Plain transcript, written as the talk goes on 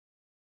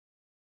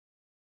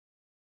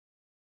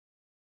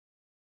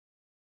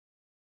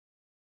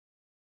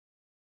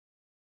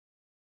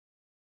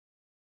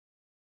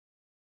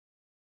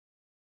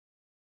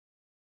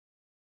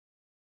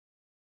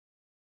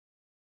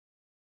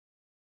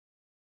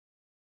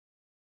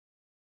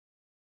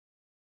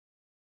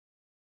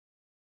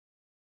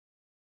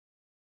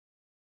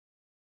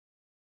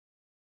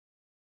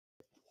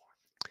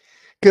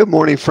Good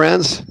morning,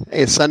 friends.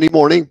 Hey, it's Sunday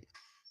morning,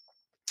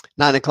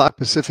 9 o'clock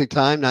Pacific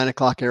time, 9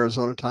 o'clock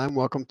Arizona time.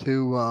 Welcome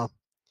to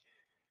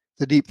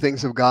the Deep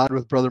Things of God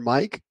with Brother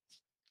Mike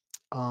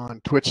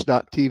on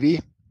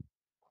twitch.tv.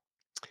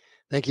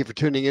 Thank you for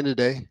tuning in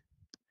today.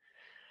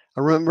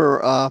 I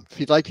remember if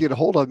you'd like to get a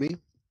hold of me,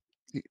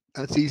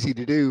 that's easy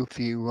to do. If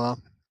you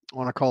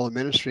want to call the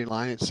ministry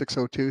line, it's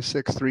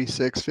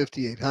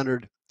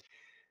 602-636-5800.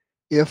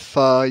 If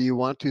you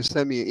want to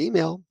send me an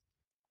email,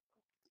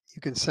 you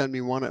can send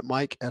me one at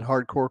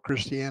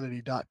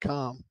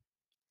mike@hardcorechristianity.com.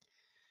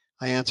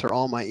 I answer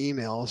all my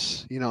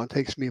emails. It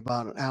takes me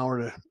about an hour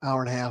to hour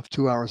and a half,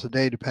 2 hours a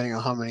day, depending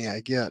on how many I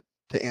get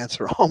to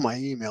answer all my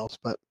emails.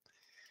 But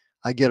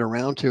I get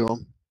around to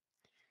them,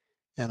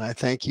 and I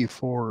thank you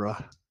for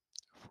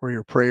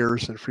your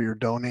prayers and for your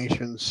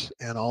donations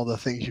and all the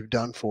things you've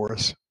done for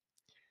us.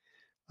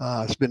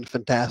 It's been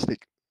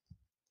fantastic.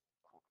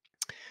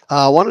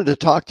 I wanted to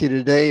talk to you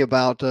today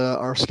about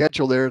our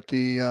schedule there at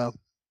the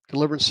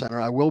Deliverance Center.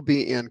 I will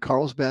be in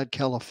Carlsbad,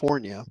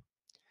 California,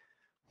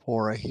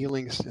 for a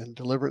healing and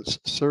deliverance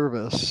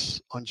service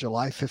on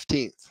July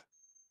 15th.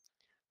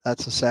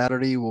 That's a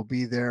Saturday. We'll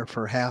be there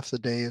for half the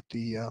day at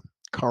the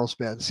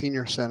Carlsbad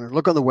Senior Center.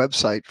 Look on the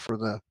website for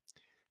the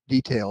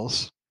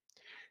details.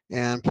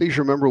 And please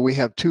remember, we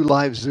have 2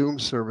 live Zoom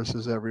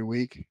services every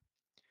week,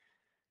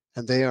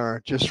 and they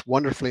are just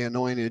wonderfully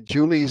anointed.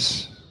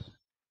 Julie's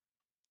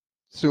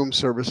Zoom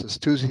service is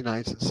Tuesday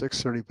nights at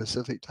 6:30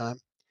 Pacific time,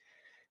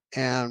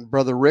 and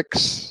Brother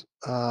Rick's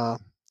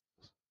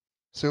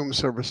Zoom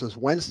service is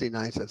Wednesday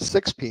nights at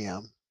 6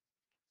 p.m.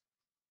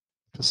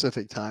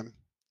 Pacific time.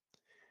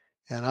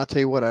 And I'll tell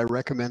you what, I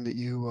recommend that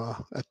you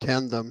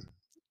attend them.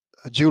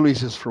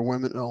 Julie's is for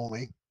women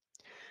only.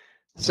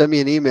 Send me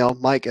an email,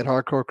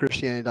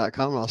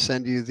 mike@hardcorechristianity.com, and I'll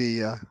send you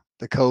the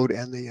code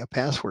and the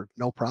password.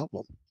 No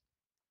problem.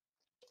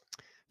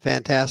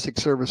 Fantastic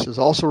services.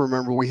 Also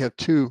remember, we have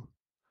two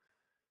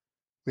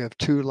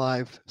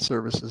live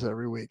services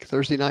every week,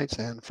 Thursday nights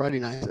and Friday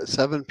nights at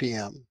 7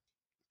 p.m.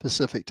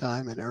 Pacific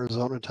time and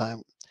Arizona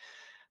time.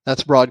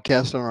 That's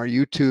broadcast on our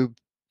YouTube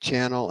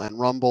channel and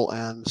Rumble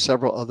and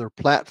several other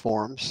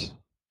platforms.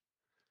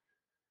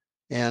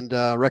 And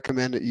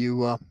recommend that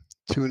you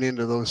tune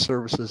into those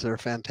services. They're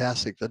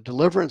fantastic. The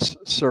deliverance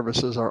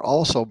services are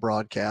also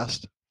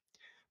broadcast.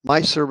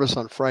 My service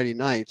on Friday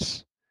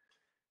nights,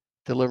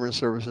 deliverance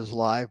services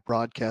live,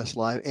 broadcast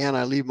live, and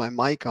I leave my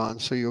mic on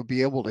so you'll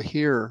be able to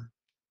hear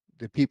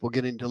the people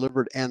getting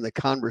delivered and the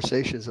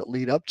conversations that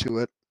lead up to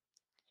it.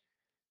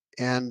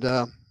 And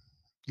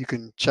you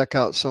can check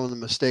out some of the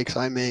mistakes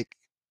I make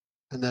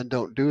and then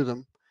don't do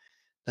them.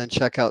 Then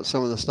check out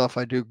some of the stuff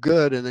I do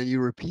good and then you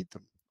repeat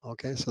them.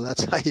 Okay, so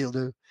that's how you'll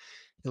do.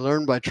 You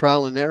learn by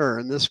trial and error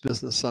in this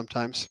business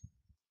sometimes.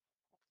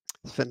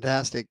 It's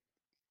fantastic.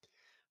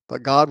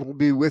 But God will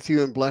be with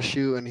you and bless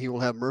you, and he will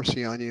have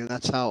mercy on you, and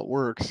that's how it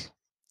works.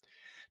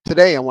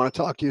 Today, I want to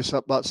talk to you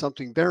about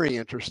something very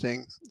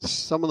interesting.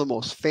 Some of the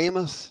most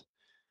famous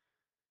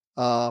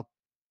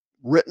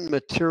written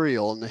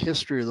material in the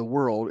history of the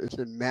world is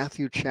in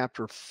Matthew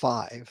chapter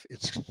 5.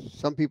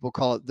 Some people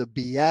call it the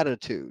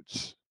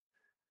Beatitudes.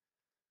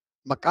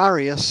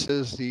 Makarios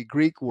is the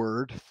Greek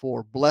word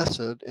for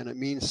blessed, and it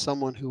means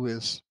someone who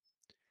is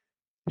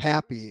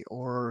happy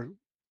or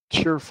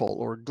cheerful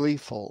or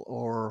gleeful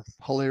or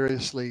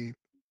hilariously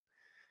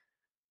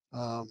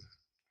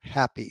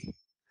happy,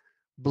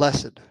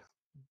 blessed.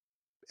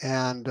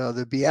 And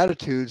the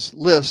Beatitudes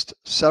list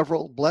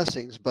several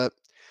blessings, but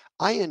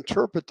I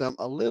interpret them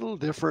a little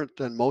different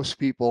than most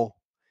people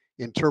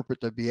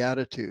interpret the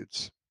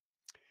Beatitudes.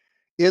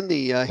 In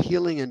the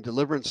healing and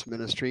deliverance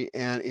ministry,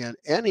 and in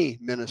any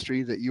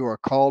ministry that you are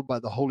called by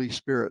the Holy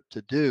Spirit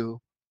to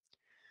do,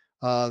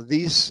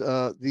 these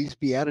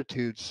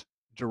Beatitudes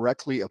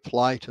directly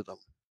apply to them.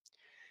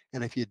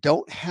 And if you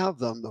don't have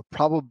them, the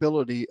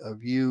probability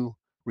of you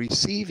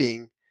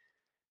receiving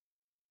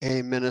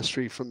a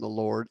ministry from the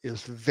Lord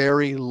is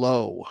very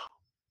low.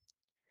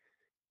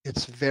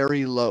 It's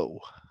very low.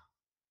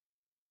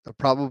 The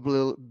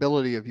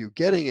probability of you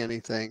getting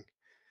anything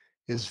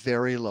is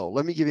very low.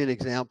 Let me give you an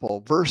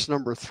example. Verse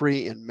number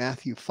 3 in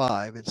Matthew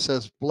 5, it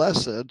says,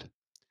 blessed,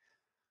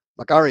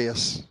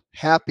 Makarios,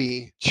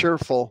 happy,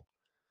 cheerful,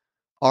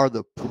 are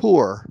the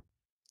poor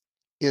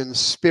in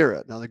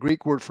spirit. Now, the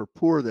Greek word for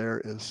poor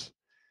there is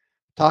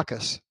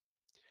ptakos.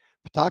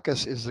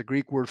 Ptakos is the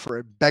Greek word for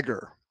a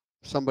beggar,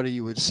 somebody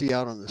you would see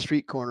out on the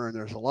street corner, and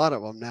there's a lot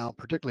of them now,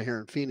 particularly here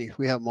in Phoenix.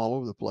 We have them all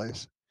over the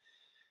place.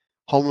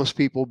 Homeless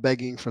people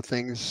begging for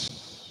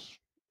things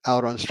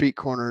out on street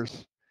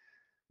corners,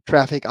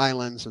 traffic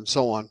islands, and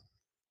so on.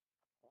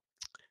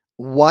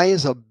 Why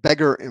is a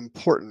beggar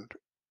important?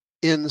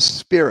 In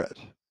spirit.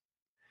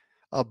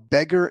 A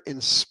beggar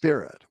in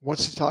spirit.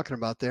 What's he talking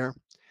about there?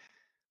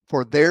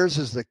 For theirs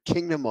is the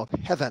kingdom of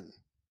heaven.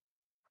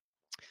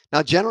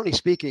 Now, generally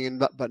speaking,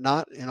 but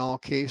not in all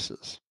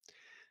cases,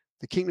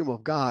 the kingdom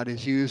of God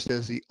is used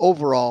as the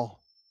overall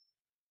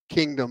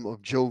kingdom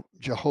of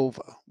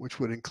Jehovah, which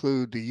would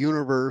include the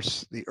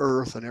universe, the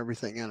earth, and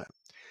everything in it.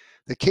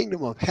 The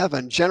kingdom of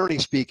heaven, generally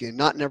speaking,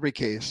 not in every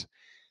case,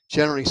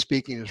 generally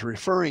speaking, is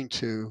referring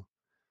to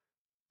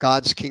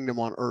God's kingdom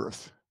on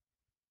earth.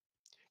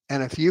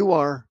 And if you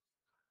are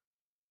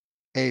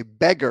a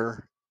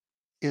beggar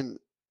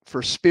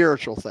for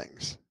spiritual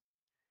things,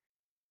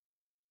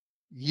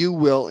 you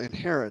will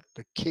inherit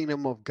the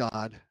kingdom of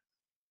God,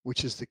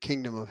 which is the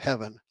kingdom of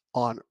heaven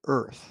on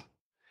earth.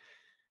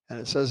 And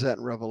it says that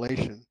in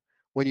Revelation.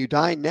 When you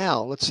die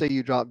now, let's say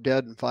you drop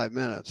dead in 5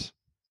 minutes.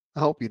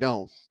 I hope you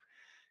don't.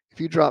 If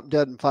you drop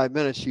dead in 5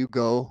 minutes, you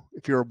go,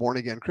 if you're a born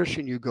again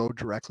Christian, you go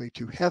directly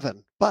to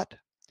heaven. But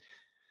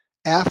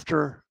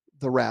after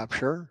the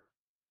rapture,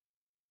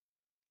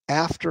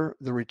 after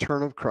the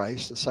return of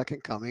Christ, the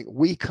second coming,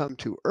 we come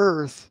to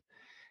earth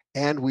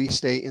and we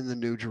stay in the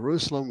New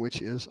Jerusalem,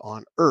 which is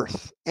on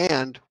earth.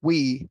 And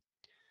we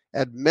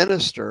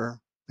administer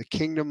the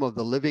kingdom of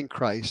the living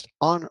Christ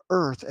on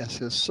earth as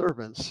his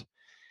servants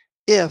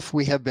if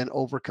we have been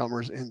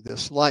overcomers in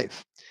this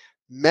life.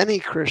 Many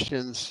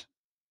Christians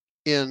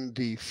in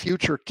the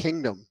future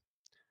kingdom,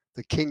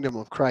 the kingdom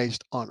of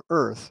Christ on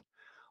earth,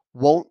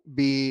 won't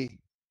be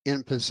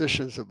in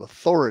positions of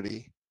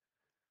authority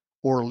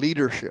or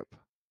leadership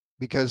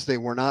because they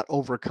were not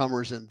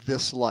overcomers in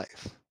this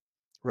life.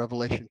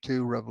 Revelation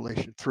 2,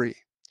 Revelation 3.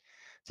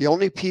 The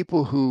only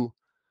people who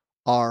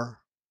are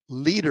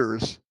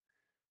leaders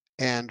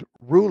and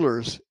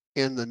rulers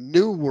in the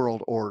new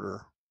world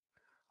order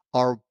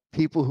are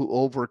people who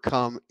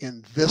overcome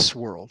in this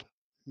world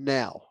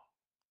now,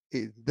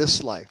 in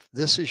this life.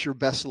 This is your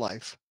best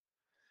life,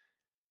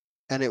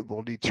 and it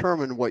will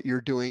determine what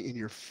you're doing in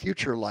your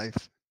future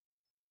life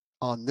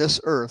on this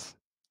earth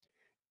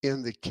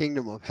in the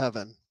kingdom of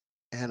heaven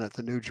and at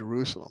the New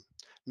Jerusalem.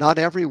 Not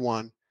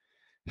everyone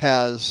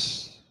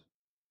has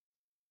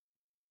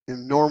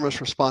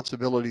enormous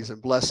responsibilities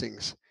and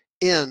blessings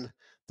in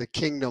the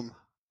kingdom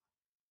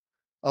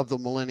of the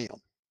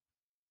millennium.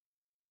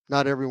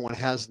 Not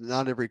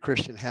every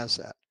Christian has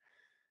that.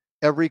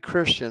 Every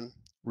Christian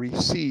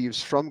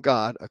receives from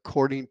God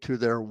according to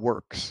their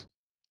works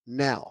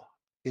now,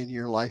 in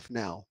your life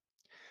now.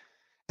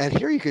 And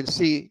here you can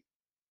see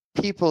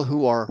people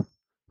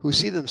who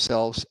see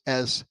themselves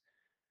as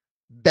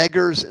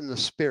beggars in the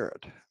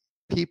spirit,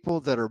 people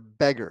that are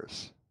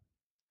beggars.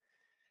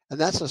 And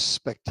that's a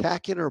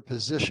spectacular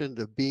position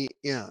to be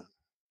in,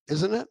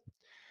 isn't it?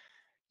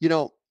 You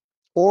know,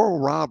 Oral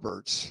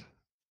Roberts,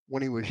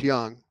 when he was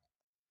young,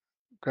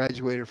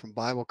 graduated from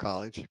Bible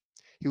college.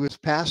 He was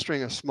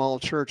pastoring a small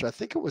church. I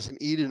think it was in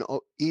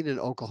Eden,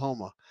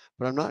 Oklahoma,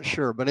 but I'm not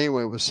sure. But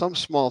anyway, it was some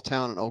small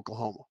town in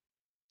Oklahoma.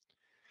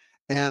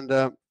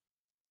 And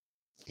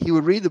he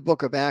would read the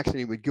book of Acts and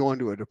he would go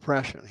into a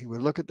depression. He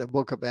would look at the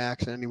book of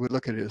Acts and he would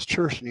look at his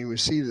church and he would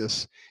see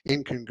this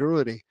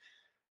incongruity.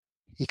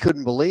 He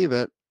couldn't believe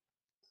it.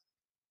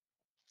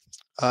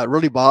 It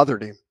really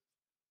bothered him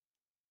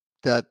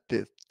that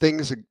the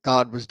things that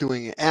God was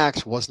doing in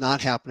Acts was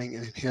not happening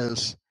in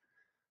his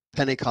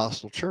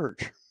Pentecostal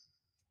church.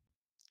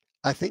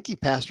 I think he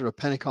pastored a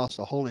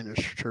Pentecostal holiness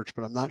church,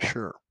 but I'm not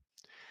sure.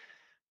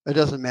 It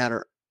doesn't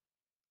matter.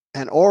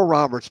 And Oral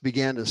Roberts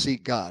began to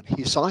seek God.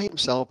 He saw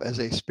himself as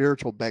a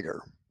spiritual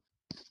beggar.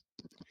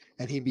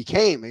 And he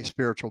became a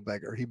spiritual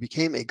beggar. He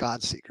became a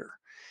God seeker.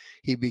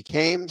 He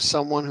became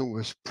someone who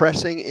was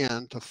pressing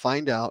in to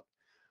find out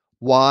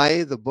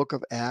why the book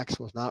of Acts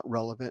was not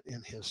relevant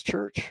in his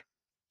church.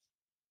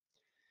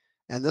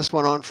 And this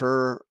went on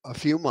for a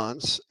few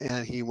months,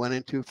 and he went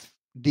into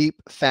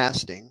deep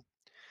fasting.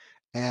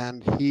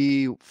 And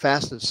he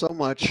fasted so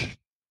much,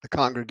 the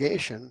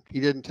congregation, he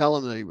didn't tell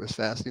them that he was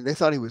fasting. They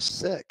thought he was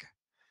sick.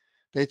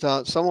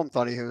 Some of them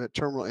thought he had a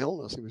terminal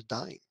illness. He was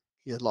dying.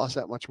 He had lost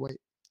that much weight.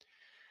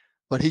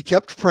 But he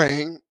kept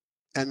praying,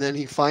 and then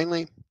he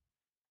finally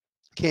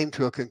came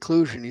to a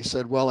conclusion. He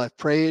said, well, I've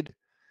prayed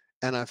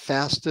and I've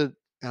fasted,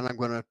 and I'm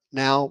going to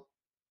now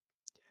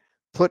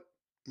put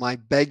my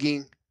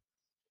begging.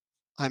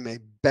 I'm a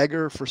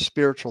beggar for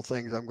spiritual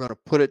things. I'm going to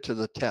put it to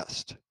the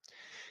test.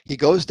 He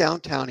goes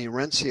downtown. He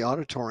rents the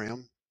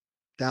auditorium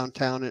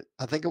downtown.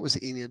 I think it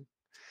was Enid.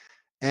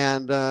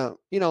 And, the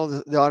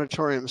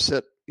auditorium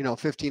sit,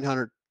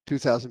 1,500,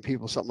 2,000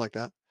 people, something like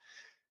that.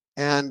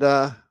 And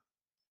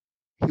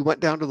he went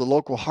down to the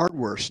local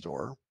hardware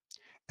store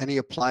and he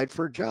applied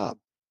for a job.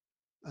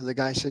 And the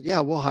guy said,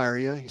 yeah, we'll hire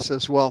you. He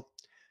says, well,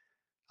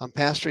 I'm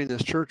pastoring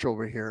this church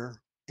over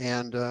here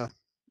and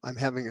I'm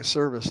having a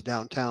service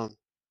downtown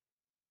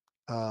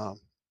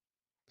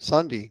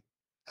Sunday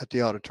at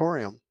the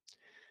auditorium.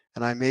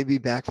 And I may be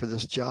back for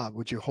this job.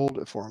 Would you hold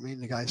it for me?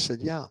 And the guy said,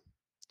 yeah.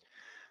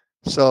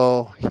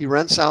 So he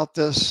rents out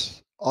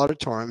this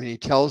auditorium and he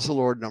tells the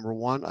Lord, number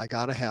one, I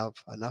got to have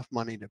enough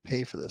money to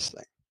pay for this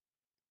thing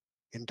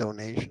in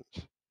donations.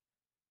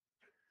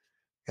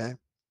 Okay.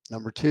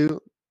 Number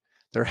two,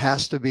 there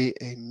has to be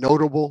a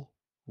notable,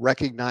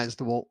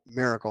 recognizable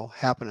miracle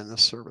happen in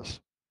this service.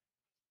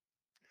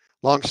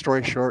 Long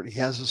story short, he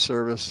has a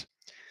service.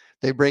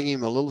 They bring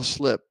him a little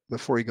slip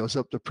before he goes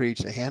up to preach.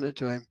 They hand it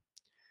to him.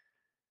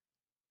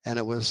 And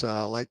it was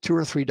like $2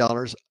 or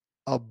 $3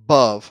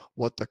 above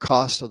what the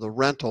cost of the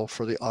rental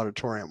for the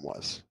auditorium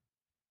was.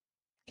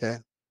 Okay.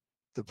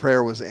 The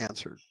prayer was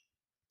answered.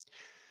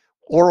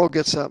 Oral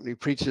gets up and he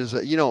preaches.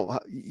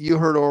 You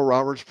heard Oral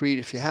Roberts preach.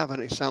 If you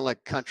haven't, he sounded like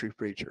a country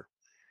preacher.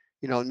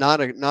 Not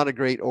a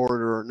great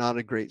orator, not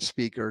a great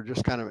speaker,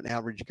 just kind of an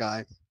average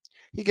guy.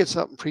 He gets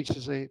up and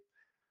preaches a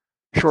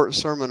short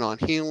sermon on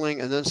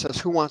healing and then says,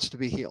 "Who wants to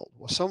be healed?"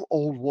 Well, some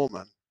old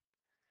woman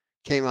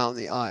came out in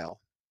the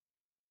aisle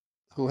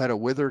who had a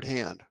withered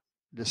hand,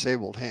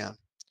 disabled hand.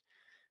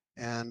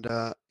 And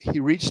he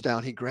reached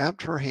down, he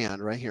grabbed her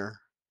hand right here,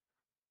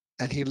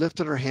 and he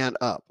lifted her hand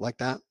up like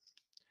that.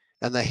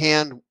 And the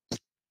hand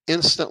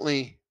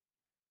instantly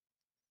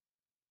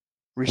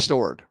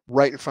restored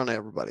right in front of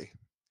everybody.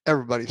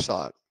 Everybody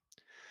saw it.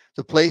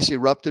 The place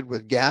erupted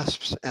with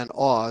gasps and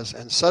awes.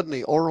 And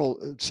suddenly,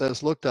 Oral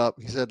says, looked up.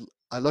 He said,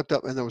 I looked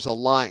up and there was a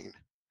line.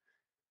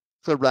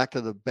 Clear back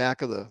to the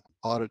back of the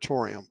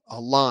auditorium, a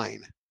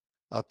line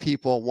of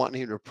people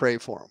wanting him to pray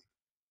for him.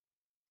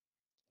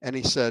 And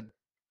he said,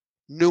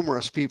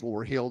 numerous people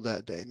were healed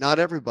that day. Not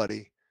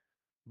everybody,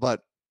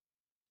 but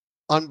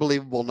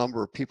unbelievable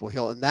number of people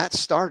healed. And that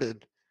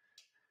started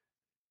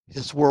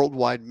his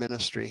worldwide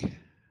ministry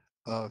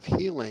of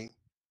healing.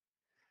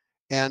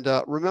 And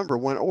remember,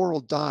 when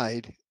Oral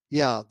died,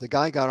 the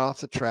guy got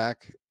off the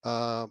track.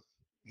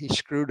 He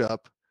screwed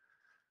up.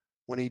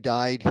 When he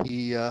died,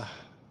 he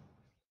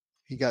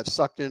got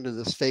sucked into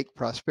this fake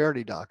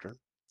prosperity doctrine.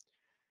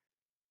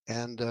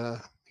 And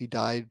he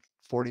died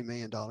 $40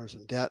 million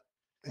in debt.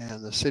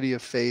 And the City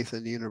of Faith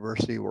and the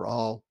university were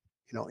all,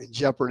 in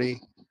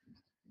jeopardy.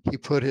 He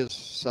put his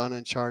son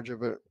in charge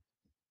of it,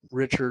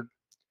 Richard.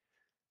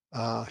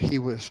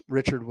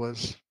 Richard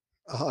was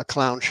a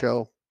clown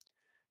show,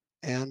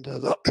 and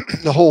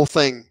the whole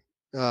thing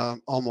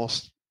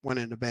almost went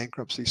into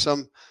bankruptcy.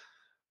 Some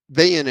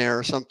billionaire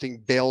or something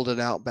bailed it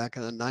out back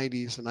in the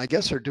 90s, and I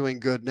guess they're doing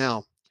good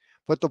now.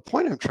 But the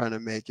point I'm trying to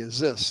make is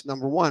this.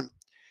 Number one,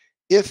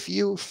 if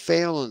you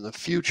fail in the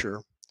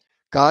future,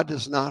 God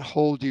does not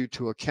hold you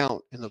to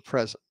account in the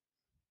present.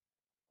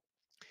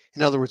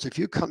 In other words, if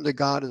you come to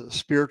God as a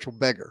spiritual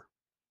beggar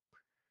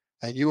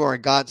and you are a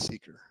God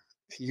seeker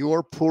and you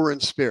are poor in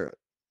spirit,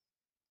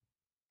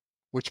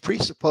 which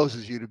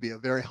presupposes you to be a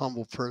very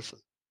humble person,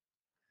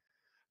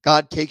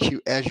 God takes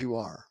you as you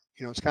are.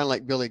 It's kind of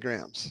like Billy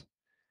Graham's.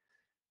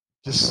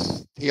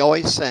 He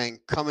always sang,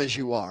 "Come as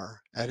you are"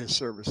 at his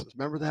services.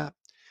 Remember that?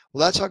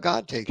 Well, that's how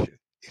God takes you.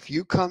 If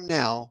you come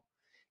now,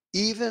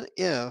 even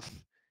if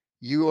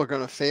you are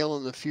going to fail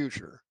in the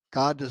future,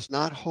 God does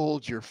not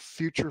hold your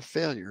future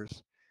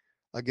failures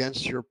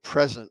against your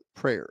present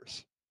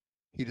prayers.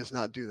 He does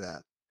not do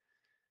that.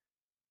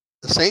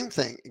 The same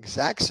thing,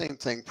 exact same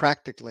thing,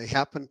 practically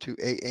happened to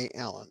A.A.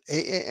 Allen.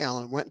 A.A.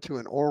 Allen went to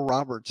an Oral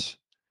Roberts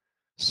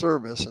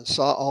service and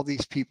saw all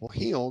these people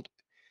healed,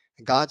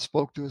 and God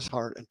spoke to his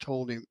heart and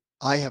told him,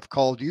 I have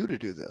called you to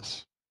do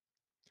this.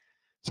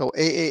 So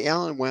A.A.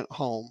 Allen went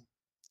home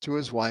to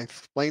his wife,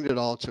 explained it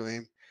all to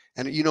him,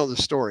 and you know the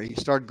story. He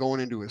started going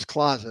into his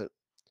closet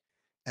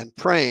and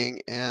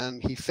praying,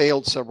 and he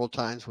failed several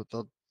times. With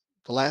the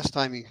last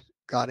time he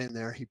got in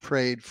there, he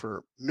prayed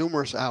for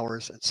numerous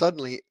hours, and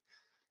suddenly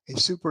a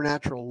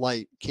supernatural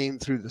light came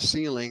through the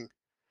ceiling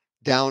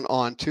down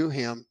onto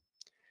him,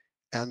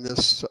 and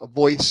this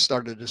voice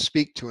started to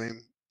speak to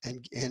him,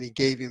 and he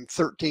gave him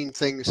 13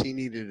 things he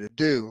needed to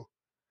do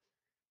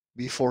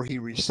before he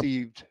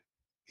received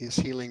his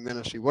healing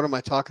ministry. What am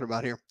I talking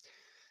about here?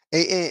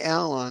 A.A.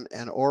 Allen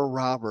and Oral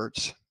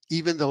Roberts,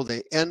 even though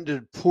they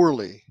ended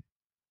poorly,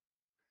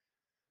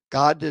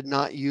 God did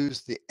not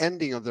use the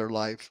ending of their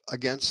life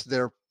against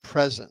their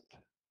present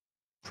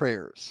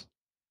prayers.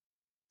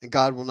 And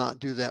God will not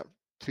do that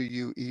to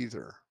you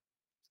either.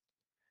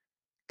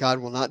 God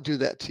will not do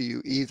that to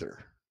you either.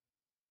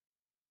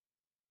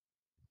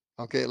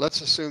 Okay,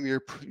 let's assume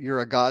you're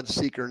a God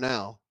seeker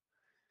now,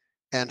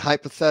 and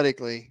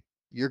hypothetically,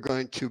 you're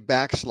going to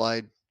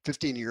backslide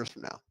 15 years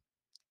from now.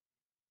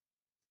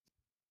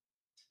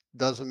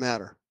 Doesn't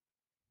matter.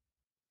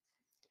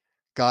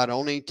 God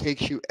only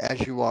takes you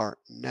as you are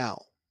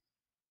now,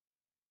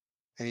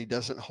 and he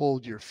doesn't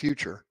hold your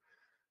future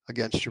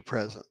against your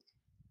present.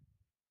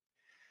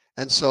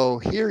 And so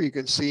here you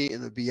can see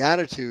in the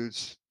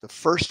Beatitudes, the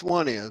first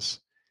one is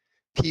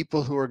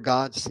people who are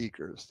God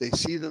seekers. They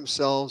see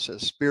themselves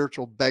as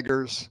spiritual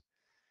beggars.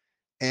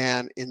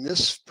 And in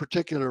this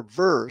particular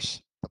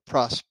verse, the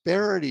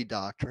prosperity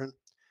doctrine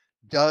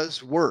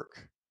does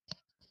work.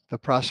 The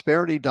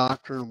prosperity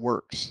doctrine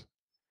works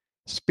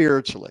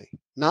spiritually,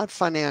 not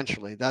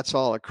financially. That's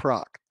all a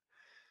crock.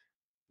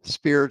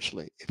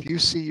 Spiritually, if you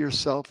see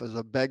yourself as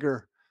a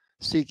beggar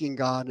seeking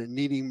God and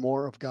needing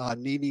more of God,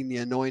 needing the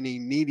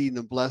anointing, needing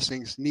the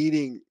blessings,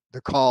 needing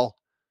the call,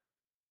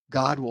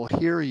 God will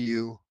hear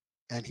you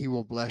and he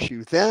will bless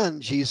you.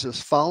 Then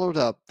Jesus followed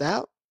up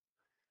that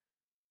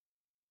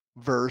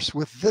verse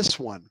with this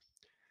one.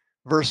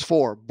 Verse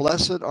 4,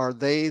 blessed are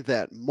they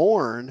that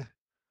mourn,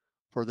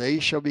 for they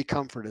shall be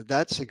comforted.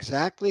 That's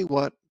exactly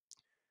what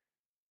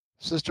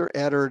Sister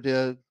Eder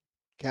did,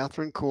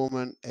 Catherine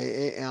Kuhlman,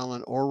 A.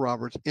 Allen, or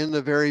Roberts, in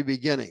the very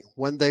beginning,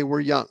 when they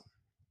were young,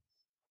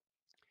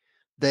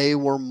 they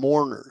were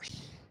mourners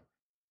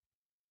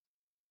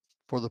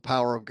for the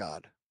power of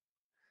God.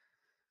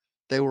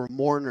 They were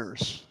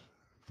mourners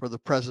for the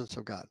presence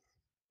of God.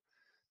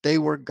 They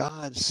were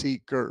God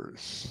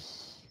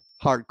seekers,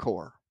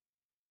 hardcore.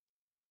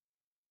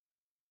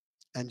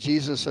 And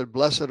Jesus said,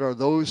 "Blessed are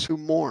those who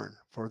mourn,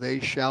 for they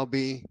shall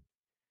be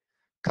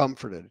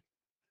comforted."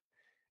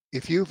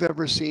 If you've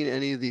ever seen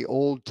any of the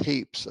old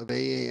tapes of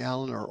A.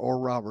 Allen or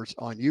Roberts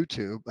on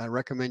YouTube, I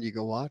recommend you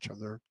go watch them.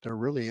 They're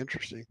really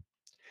interesting.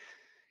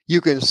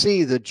 You can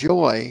see the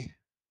joy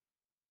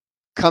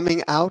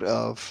coming out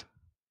of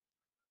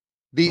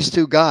these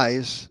two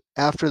guys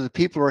after the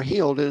people are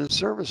healed in his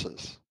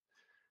services.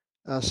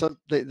 So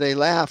they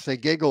laugh, they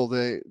giggle.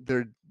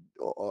 They're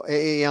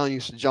A. Allen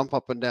used to jump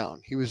up and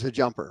down. He was a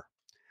jumper.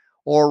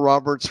 Or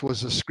Roberts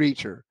was a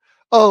screecher.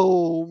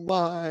 Oh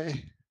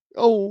my,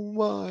 oh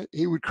my,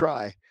 he would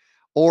cry.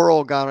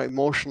 Oral got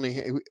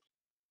emotionally.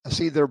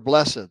 See, they're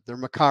blessed, they're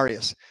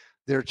Macarius,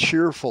 they're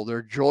cheerful,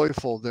 they're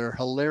joyful, they're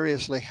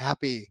hilariously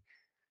happy.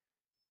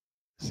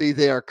 See,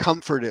 they are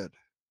comforted,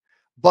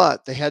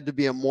 but they had to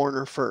be a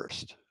mourner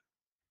first.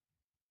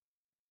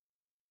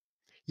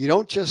 You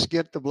don't just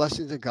get the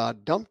blessings of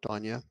God dumped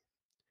on you.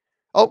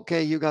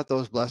 Okay, you got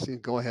those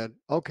blessings, go ahead.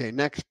 Okay,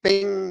 next,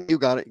 bing, you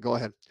got it, go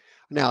ahead.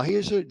 Now,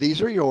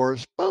 these are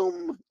yours,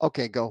 boom,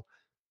 okay, go.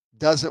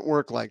 Doesn't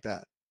work like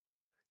that.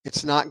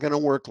 It's not going to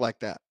work like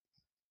that.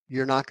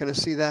 You're not going to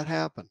see that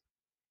happen.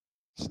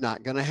 It's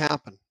not going to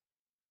happen.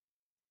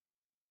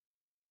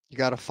 You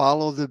got to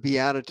follow the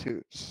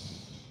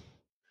Beatitudes.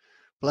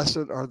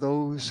 Blessed are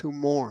those who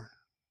mourn.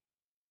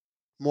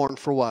 Mourn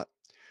for what?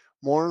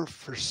 Mourn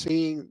for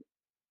seeing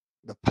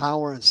the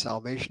power and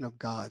salvation of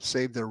God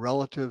save their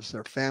relatives,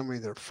 their family,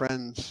 their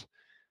friends,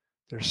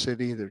 their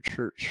city, their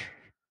church.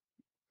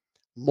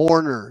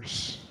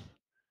 Mourners,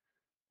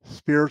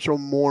 spiritual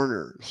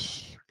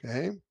mourners.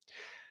 Okay?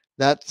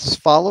 That's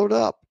followed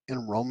up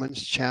in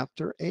Romans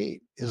chapter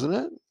 8, isn't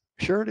it?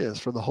 Sure it is.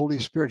 For the Holy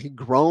Spirit, He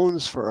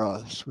groans for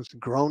us with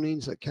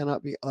groanings that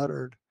cannot be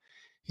uttered.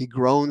 He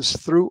groans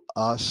through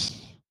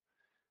us,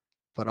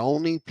 but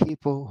only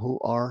people who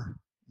are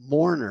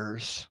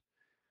mourners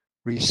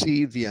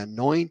receive the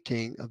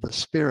anointing of the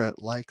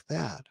Spirit like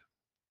that.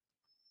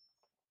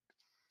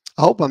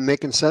 I hope I'm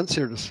making sense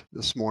here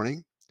this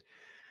morning.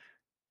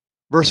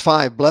 Verse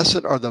 5,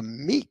 blessed are the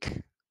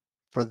meek,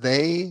 for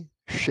they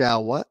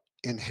shall what?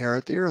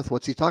 Inherit the earth.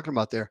 What's he talking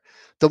about there?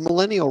 The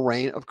millennial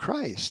reign of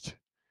Christ.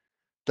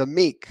 The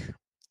meek.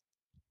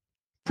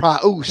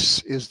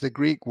 Praus is the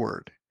Greek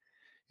word.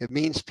 It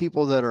means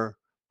people that are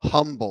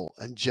humble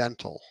and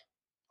gentle.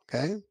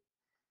 Okay?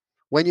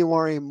 When you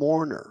are a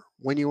mourner,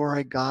 when you are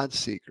a God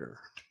seeker,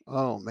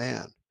 oh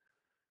man,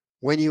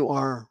 when you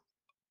are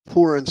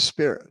poor in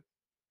spirit,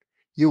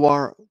 you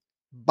are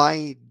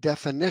by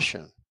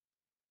definition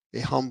a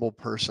humble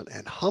person.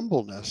 And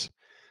humbleness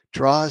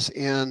draws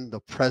in the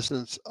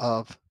presence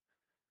of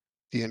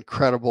the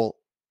incredible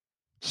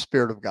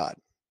Spirit of God.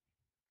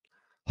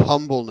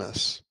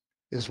 Humbleness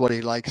is what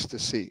He likes to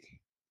see.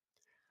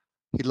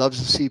 He loves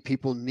to see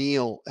people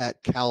kneel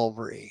at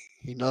Calvary.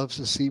 He loves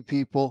to see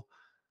people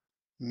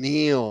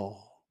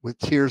kneel with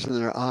tears in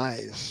their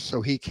eyes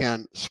so He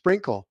can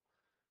sprinkle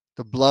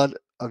the blood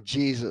of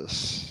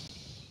Jesus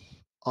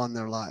on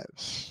their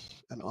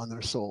lives and on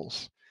their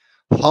souls.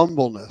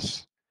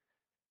 Humbleness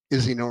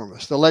is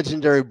enormous. The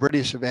legendary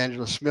British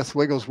evangelist Smith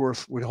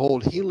Wigglesworth would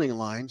hold healing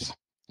lines,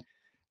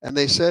 and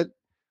they said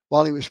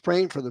while he was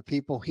praying for the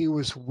people, he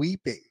was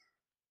weeping.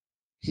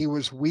 He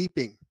was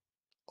weeping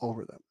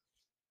over them.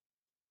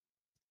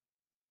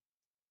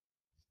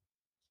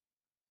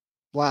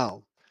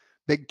 Wow.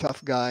 Big,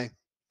 tough guy,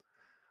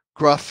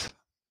 gruff,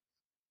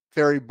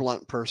 very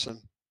blunt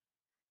person,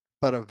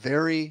 but a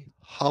very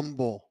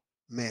humble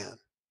man.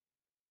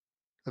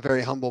 A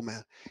very humble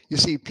man. You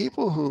see,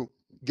 people who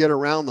get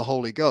around the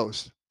Holy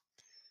Ghost,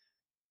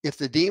 if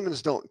the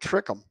demons don't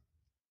trick them,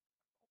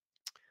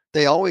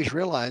 they always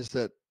realize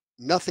that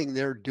nothing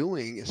they're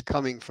doing is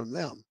coming from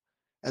them.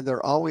 And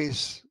they're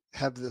always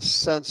have this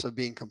sense of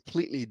being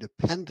completely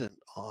dependent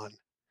on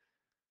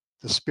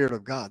the Spirit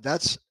of God.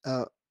 That's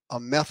a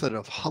method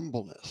of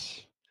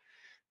humbleness.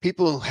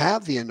 People who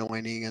have the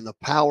anointing and the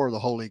power of the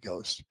Holy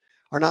Ghost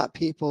are not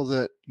people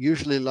that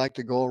usually like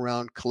to go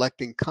around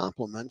collecting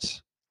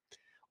compliments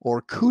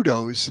or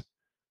kudos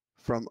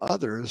from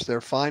others.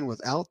 They're fine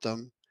without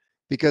them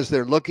because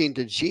they're looking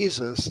to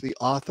Jesus, the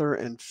author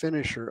and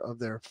finisher of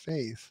their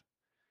faith.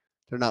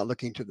 They're not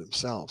looking to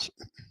themselves.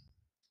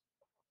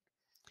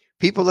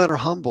 People that are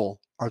humble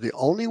are the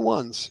only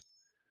ones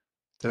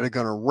that are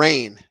going to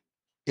reign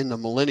in the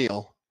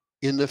millennial,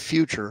 in the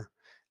future,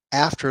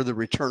 after the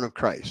return of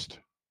Christ.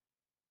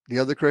 The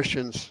other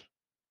Christians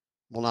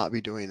will not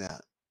be doing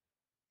that.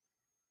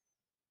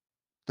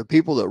 The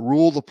people that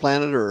rule the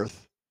planet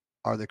Earth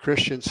are the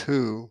Christians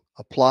who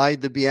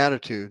applied the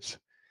Beatitudes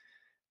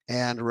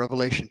and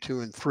Revelation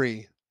 2 and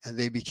 3, and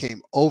they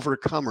became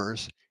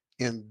overcomers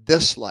in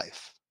this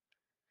life.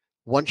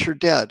 Once you're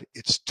dead,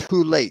 it's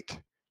too late.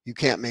 You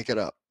can't make it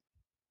up.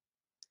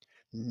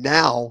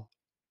 Now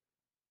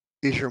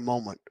is your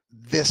moment.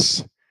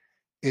 This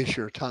is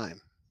your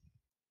time.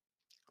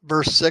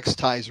 Verse 6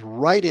 ties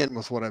right in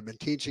with what I've been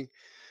teaching.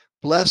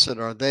 Blessed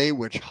are they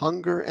which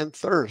hunger and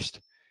thirst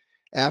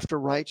after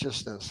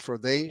righteousness, for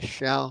they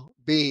shall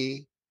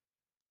be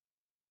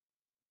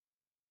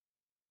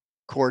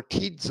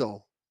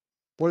cortizo.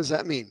 What does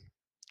that mean?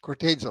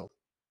 Cortizo.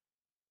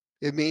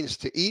 It means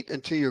to eat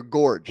until you're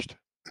gorged.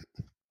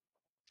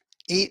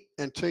 Eat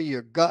until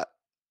your gut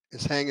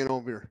is hanging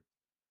over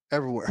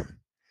everywhere.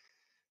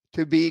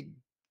 To be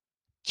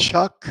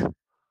chuck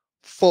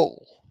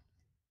full.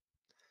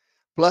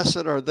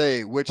 Blessed are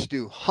they which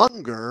do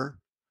hunger.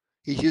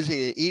 He's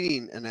using an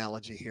eating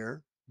analogy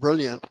here.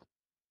 Brilliant.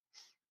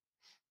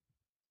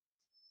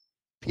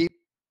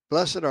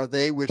 Blessed are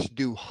they which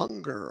do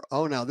hunger.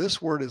 Oh, now this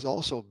word is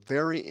also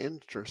very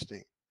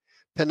interesting.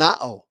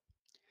 Penao.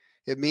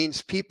 It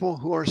means people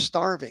who are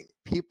starving,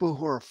 people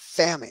who are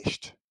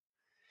famished.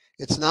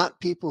 It's not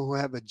people who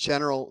have a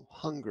general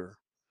hunger.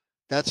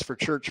 That's for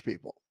church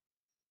people.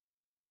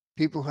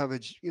 People who have a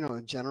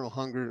general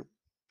hunger,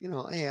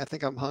 hey, I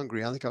think I'm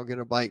hungry. I think I'll get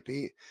a bite to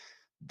eat.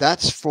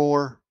 That's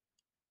for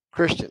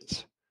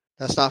Christians.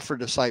 That's not for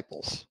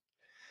disciples.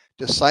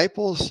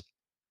 Disciples,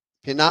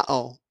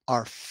 pinao,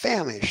 are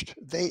famished.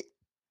 They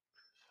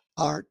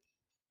are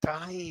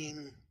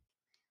dying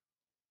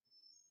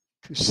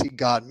to see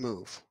God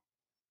move.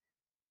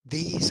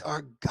 These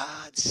are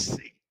God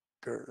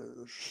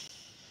seekers.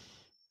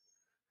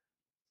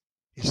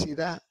 You see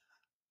that?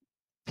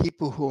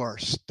 People who are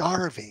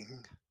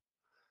starving,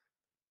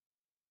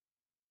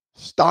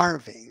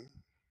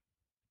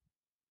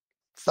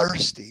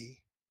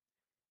 thirsty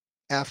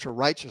after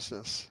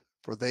righteousness,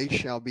 for they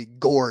shall be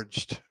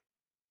gorged.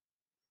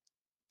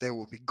 They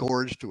will be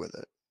gorged with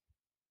it.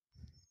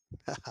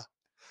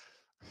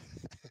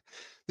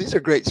 These are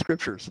great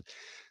scriptures.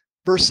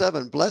 Verse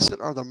 7, blessed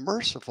are the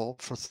merciful,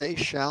 for they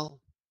shall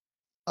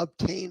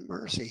obtain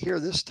mercy. Here,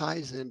 this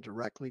ties in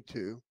directly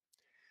to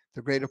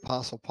the great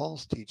apostle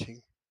Paul's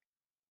teaching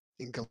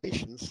in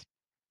Galatians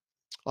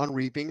on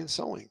reaping and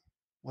sowing.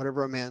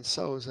 Whatever a man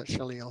sows, that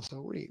shall he also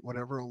reap.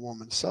 Whatever a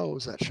woman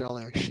sows, that shall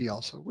she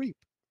also reap.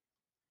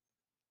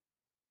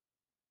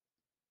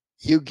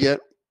 You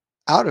get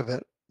out of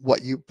it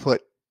what you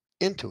put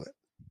into it.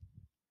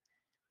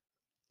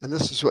 And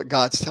this is what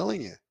God's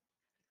telling you.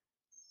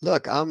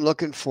 Look, I'm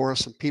looking for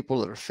some people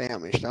that are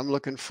famished. I'm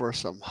looking for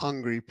some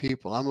hungry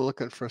people. I'm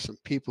looking for some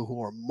people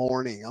who are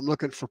mourning. I'm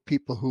looking for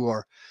people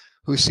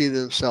who see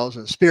themselves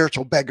as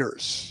spiritual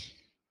beggars.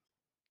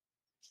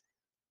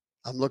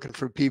 I'm looking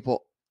for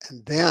people,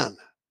 and then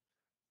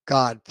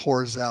God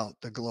pours out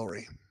the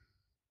glory.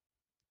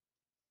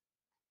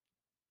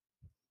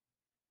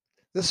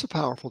 This is a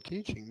powerful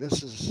teaching.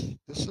 This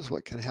is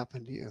what can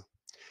happen to you.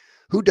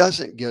 Who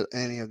doesn't get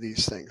any of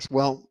these things?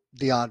 Well,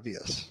 the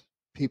obvious.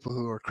 People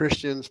who are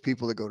Christians,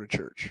 people that go to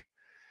church.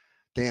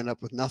 They end up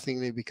with nothing.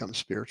 They become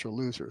spiritual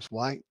losers.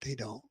 Why? They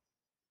don't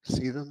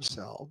see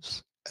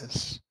themselves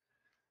as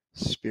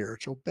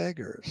spiritual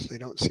beggars. They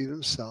don't see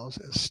themselves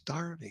as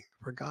starving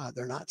for God.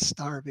 They're not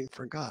starving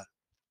for God.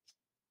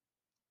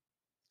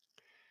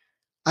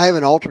 I have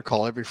an altar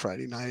call every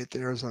Friday night at the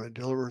Arizona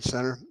Deliverance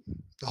Center.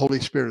 The Holy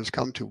Spirit has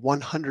come to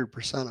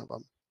 100% of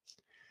them.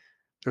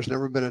 There's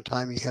never been a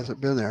time he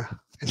hasn't been there.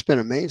 It's been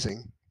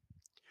amazing.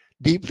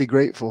 Deeply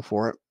grateful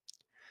for it.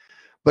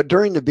 But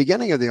during the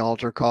beginning of the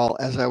altar call,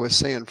 as I was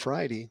saying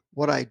Friday,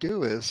 what I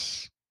do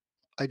is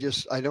I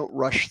don't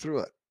rush through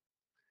it.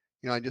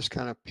 I just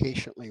kind of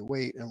patiently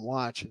wait and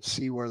watch and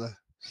see where the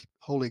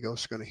Holy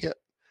Ghost is going to hit.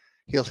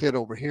 He'll hit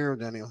over here,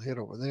 then he'll hit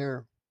over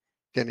there,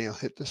 then he'll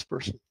hit this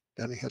person,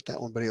 then he'll hit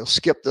that one, but he'll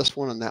skip this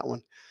one and that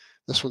one,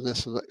 this one,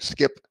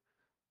 skip,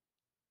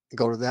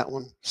 go to that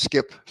one,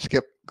 skip,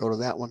 go to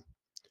that one.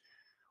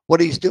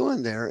 What he's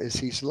doing there is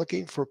he's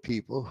looking for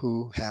people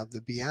who have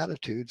the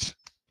Beatitudes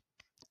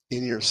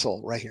in your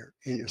soul, right here,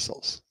 in your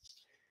souls.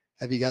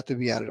 Have you got the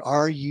Beatitude?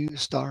 Are you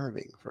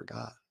starving for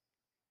God?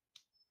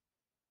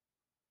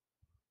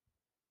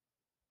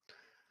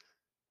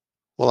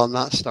 Well, I'm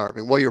not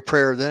starving. Well, your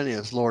prayer then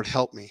is, Lord,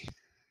 help me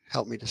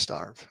to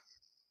starve.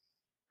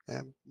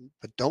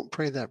 But don't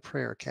pray that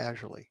prayer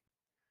casually.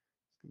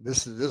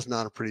 This is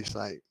not a pretty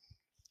sight.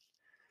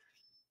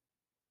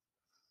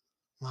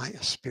 Am I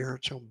a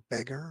spiritual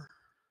beggar?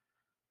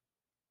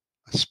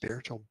 A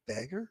spiritual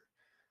beggar?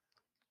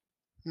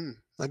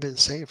 I've been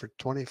saved for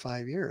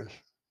 25 years.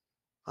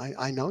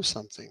 I know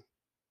something.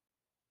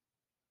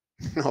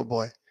 Oh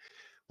boy.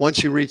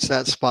 Once you reach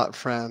that spot,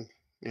 friend,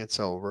 it's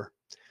over.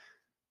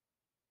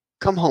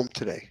 Come home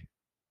today.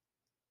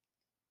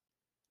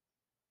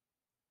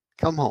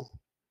 Come home.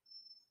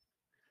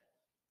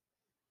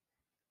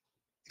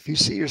 If you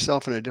see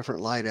yourself in a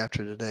different light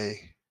after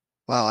today,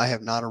 wow, I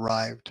have not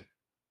arrived.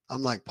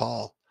 I'm like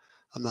Paul.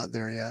 I'm not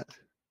there yet.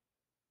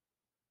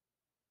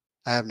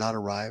 I have not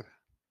arrived.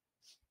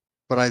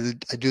 But I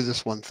do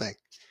this one thing.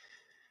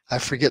 I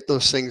forget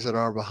those things that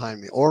are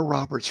behind me. Or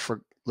Robert's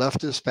left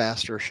his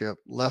pastorship,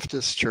 left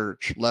his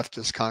church, left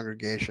his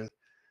congregation,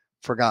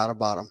 forgot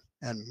about him,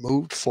 and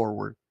moved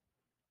forward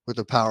with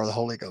the power of the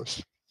Holy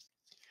Ghost.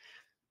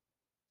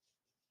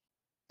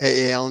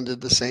 A. Allen did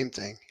the same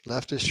thing. He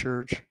left his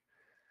church.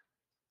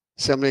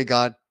 Assembly of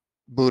God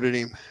booted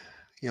him.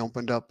 He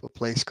opened up a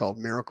place called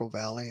Miracle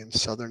Valley in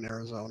southern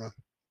Arizona.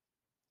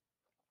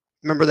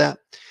 Remember that?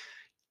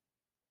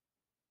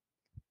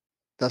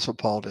 That's what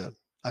Paul did.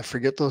 I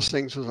forget those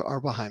things that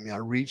are behind me. I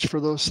reach for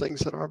those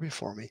things that are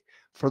before me,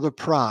 for the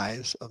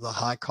prize of the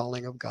high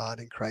calling of God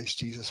in Christ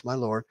Jesus my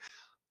Lord.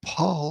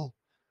 Paul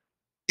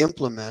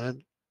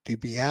implemented the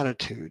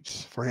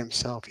Beatitudes for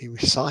himself. He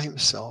saw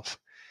himself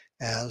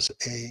as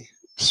a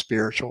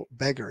spiritual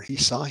beggar. He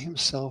saw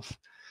himself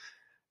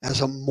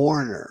as a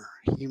mourner.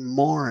 He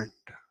mourned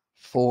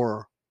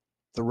for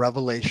the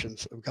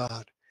revelations of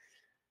God.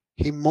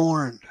 He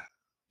mourned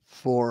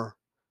for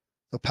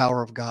the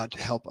power of God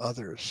to help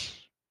others.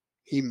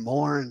 He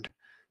mourned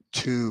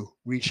to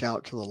reach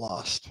out to the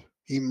lost.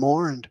 He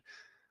mourned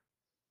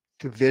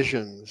to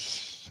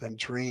visions and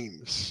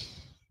dreams.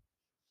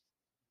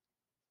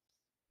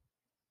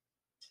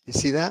 You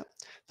see that?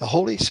 The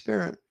Holy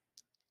Spirit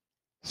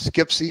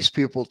skips these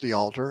people at the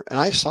altar, and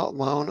I saw it with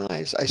my own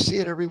eyes. I see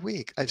it every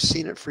week. I've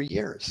seen it for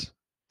years.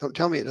 Don't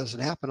tell me it doesn't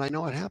happen. I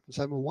know it happens.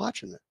 I've been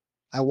watching it.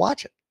 I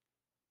watch it.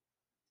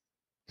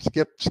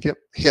 Skip, skip,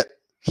 hit.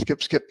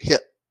 Skip, skip,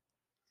 hit.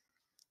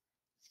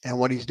 And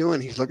what he's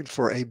doing, he's looking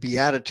for a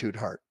beatitude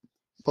heart.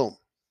 Boom.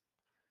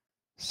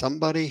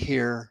 Somebody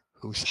here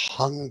who's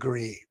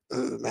hungry.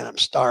 Ooh, man, I'm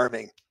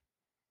starving.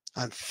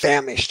 I'm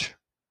famished.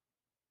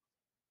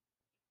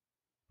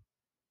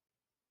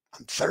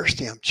 I'm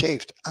thirsty. I'm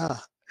chafed.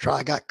 Dry.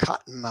 I got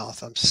cotton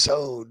mouth. I'm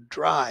so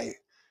dry.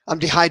 I'm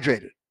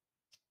dehydrated.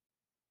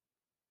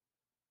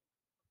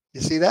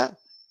 You see that?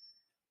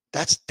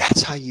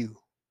 That's how you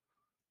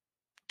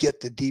get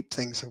the deep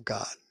things of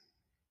God.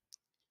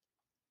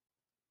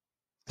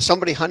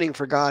 Somebody hunting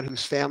for God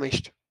who's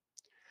famished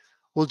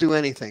will do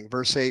anything.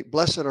 Verse 8,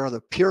 blessed are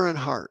the pure in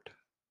heart,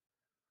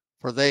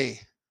 for they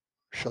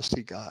shall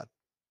see God.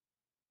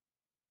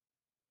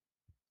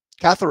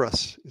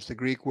 Katharos is the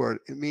Greek word.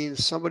 It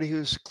means somebody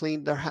who's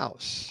cleaned their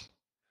house.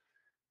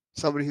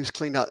 Somebody who's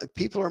cleaned out.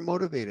 People are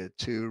motivated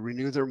to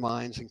renew their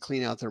minds and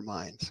clean out their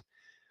minds.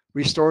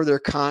 Restore their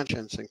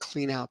conscience and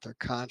clean out their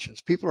conscience.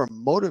 People are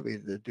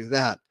motivated to do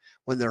that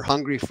when they're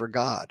hungry for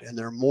God and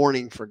they're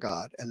mourning for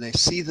God and they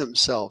see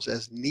themselves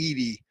as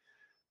needy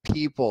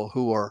people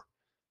who are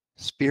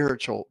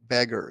spiritual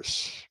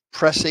beggars,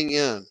 pressing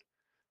in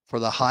for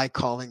the high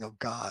calling of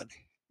God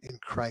in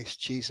Christ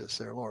Jesus,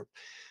 their Lord.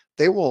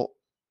 They will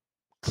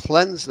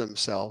cleanse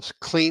themselves,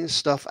 clean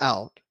stuff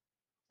out,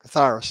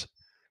 katharos,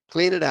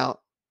 clean it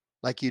out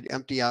like you'd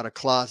empty out a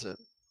closet.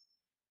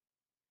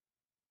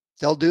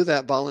 They'll do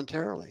that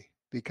voluntarily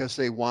because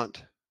they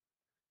want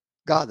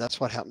God. That's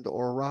what happened to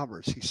Oral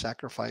Roberts. He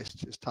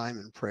sacrificed his time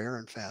in prayer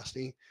and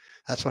fasting.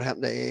 That's what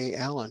happened to A.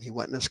 Allen. He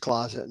went in his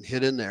closet and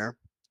hid in there.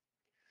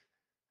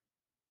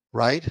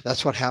 Right?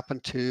 That's what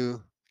happened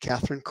to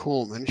Catherine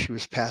Kuhlman. She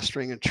was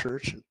pastoring a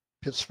church in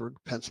Pittsburgh,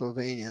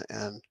 Pennsylvania,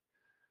 and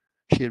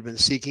she had been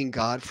seeking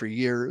God for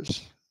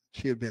years.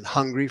 She had been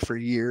hungry for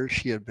years.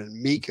 She had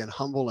been meek and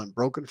humble and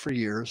broken for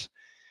years.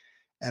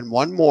 And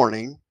one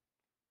morning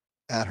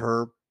at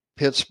her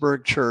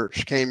Pittsburgh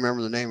church, can't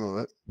remember the name of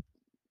it,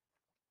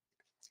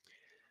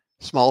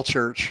 small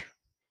church,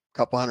 a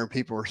couple hundred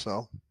people or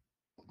so.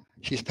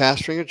 She's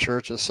pastoring a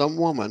church, and some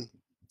woman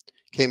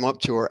came up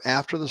to her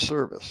after the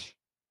service,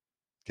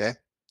 okay,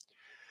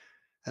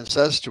 and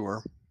says to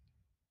her,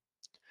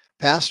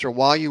 Pastor,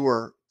 while you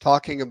were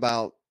talking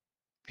about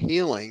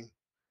healing,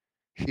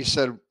 she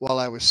said, while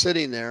I was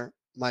sitting there,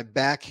 my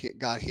back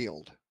got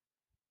healed.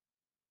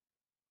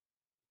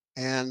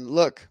 And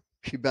look,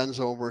 she bends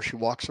over, she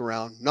walks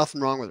around,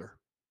 nothing wrong with her.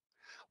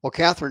 Well,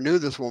 Catherine knew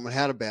this woman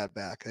had a bad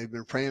back. They'd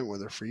been praying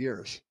with her for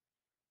years.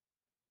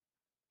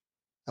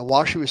 And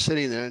while she was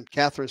sitting there, and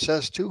Catherine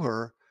says to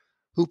her,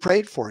 who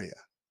prayed for you?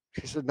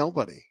 She said,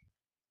 nobody.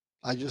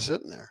 I just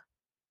sitting there.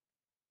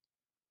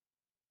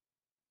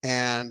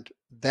 And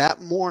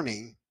that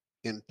morning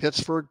in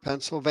Pittsburgh,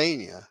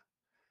 Pennsylvania,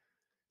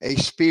 a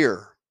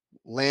spear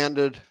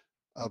landed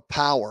of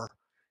power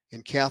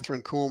in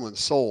Catherine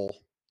Kuhlman's soul.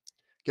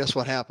 Guess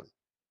what happened?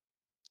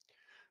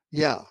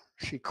 Yeah,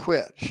 she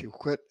quit. She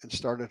quit and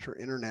started her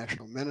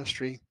international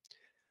ministry,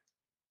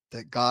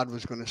 that God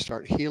was going to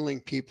start healing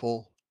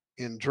people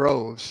in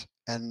droves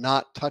and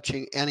not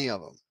touching any of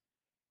them.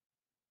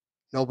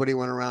 Nobody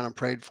went around and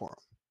prayed for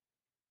them.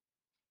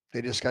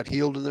 They just got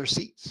healed in their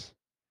seats.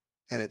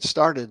 And it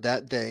started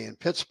that day in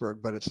Pittsburgh,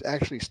 but it's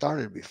actually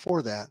started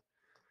before that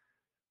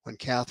when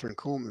Catherine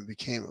Kuhlman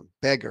became a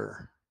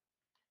beggar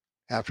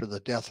after the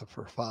death of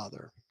her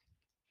father.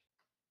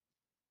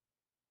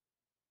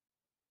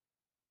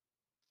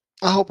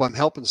 I hope I'm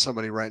helping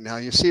somebody right now.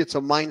 You see, it's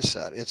a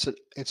mindset.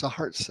 It's a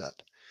heart set.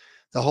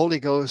 The Holy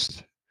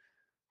Ghost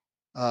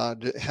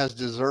has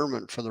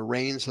discernment for the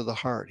reins of the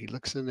heart. He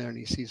looks in there and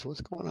he sees what's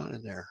going on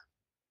in there.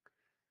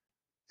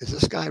 Is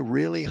this guy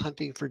really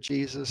hunting for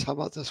Jesus? How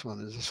about this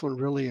one? Is this one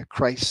really a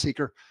Christ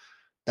seeker?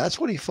 That's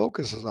what he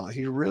focuses on.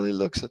 He really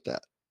looks at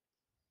that.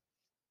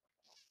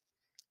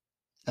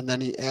 And then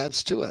he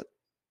adds to it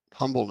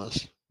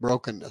humbleness,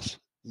 brokenness,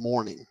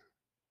 mourning.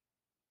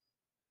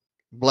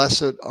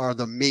 Blessed are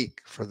the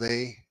meek, for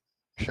they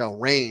shall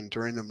reign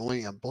during the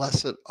millennium.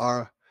 Blessed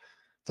are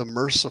the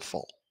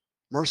merciful.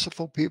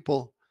 Merciful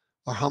people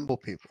are humble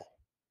people.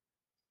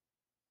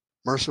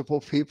 Merciful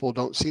people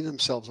don't see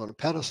themselves on a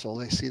pedestal.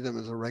 They see them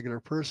as a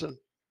regular person,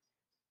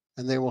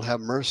 and they will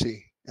have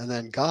mercy. And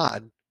then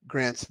God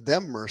grants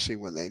them mercy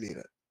when they need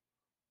it.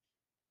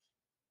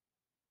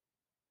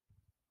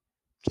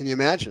 Can you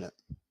imagine it?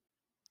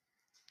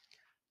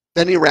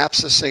 Then he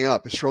wraps this thing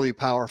up. It's really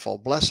powerful.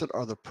 Blessed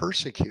are the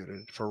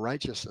persecuted for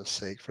righteousness'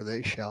 sake, for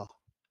they shall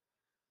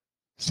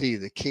see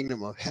the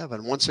kingdom of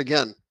heaven. Once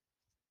again,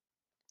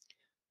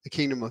 the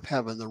kingdom of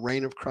heaven, the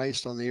reign of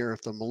Christ on the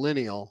earth, the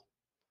millennial,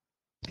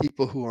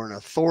 people who are in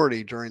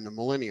authority during the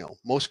millennial.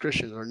 Most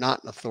Christians are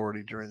not in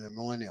authority during the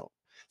millennial.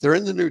 They're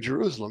in the New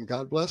Jerusalem.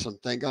 God bless them.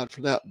 Thank God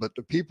for that. But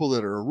the people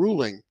that are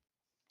ruling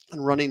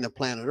and running the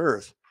planet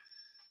Earth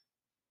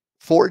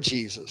for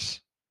Jesus,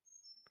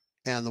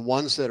 and the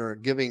ones that are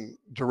giving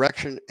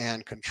direction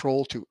and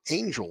control to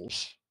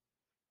angels,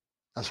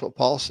 that's what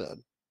Paul said.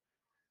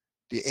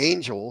 The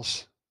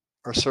angels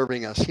are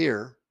serving us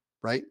here,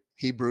 right?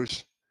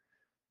 Hebrews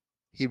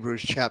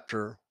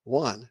chapter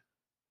 1.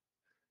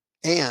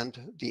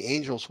 And the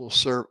angels will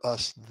serve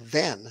us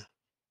then,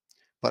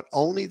 but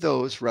only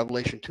those,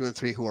 Revelation 2 and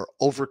 3, who are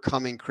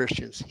overcoming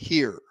Christians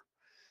here.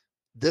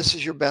 This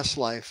is your best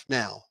life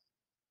now.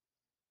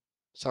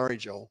 Sorry,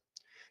 Joel.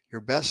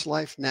 Your best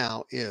life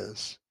now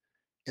is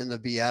in the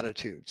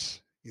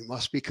Beatitudes. You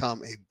must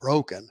become a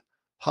broken,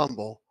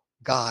 humble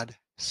God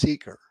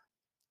seeker.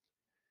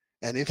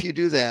 And if you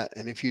do that,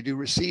 and if you do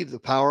receive the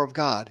power of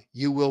God,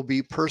 you will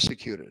be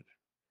persecuted.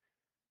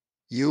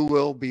 You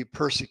will be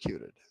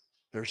persecuted.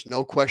 There's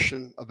no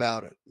question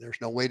about it.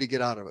 There's no way to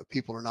get out of it.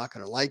 People are not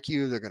going to like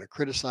you. They're going to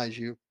criticize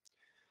you.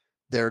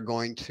 They're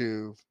going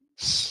to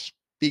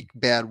speak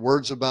bad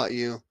words about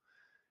you.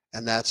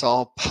 And that's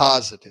all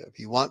positive.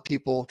 You want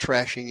people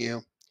trashing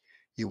you.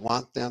 You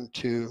want them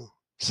to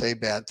say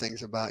bad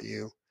things about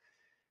you.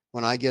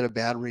 When I get a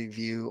bad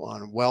review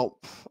on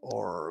Yelp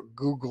or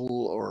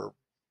Google or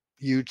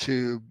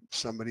YouTube,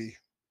 somebody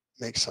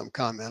makes some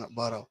comment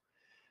about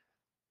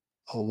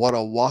what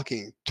a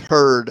walking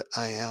turd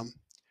I am.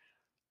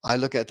 I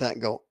look at that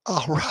and go,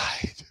 all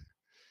right,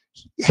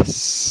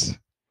 yes,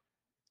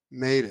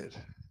 made it.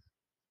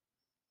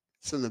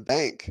 It's in the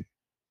bank.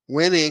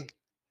 Winning.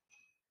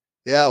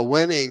 Yeah,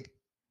 winning.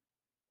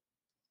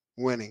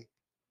 Winning.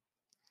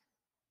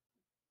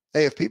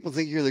 Hey, if people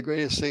think you're the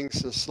greatest thing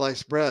since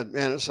sliced bread,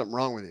 man, there's something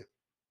wrong with you.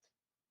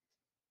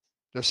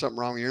 There's something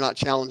wrong with you. You're not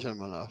challenging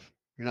them enough.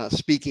 You're not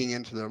speaking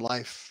into their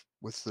life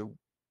with the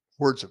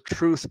words of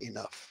truth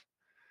enough.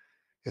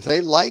 If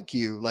they like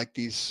you, like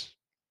these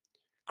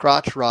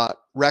crotch rot,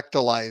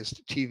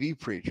 rectalized TV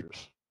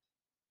preachers,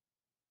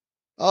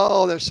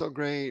 oh, they're so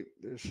great.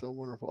 They're so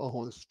wonderful.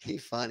 Oh,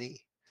 he's funny.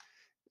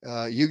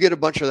 You get a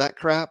bunch of that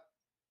crap,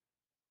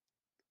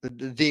 the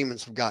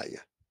demons have got you.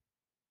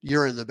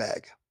 You're in the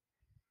bag.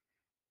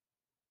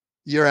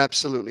 You're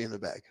absolutely in the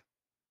bag.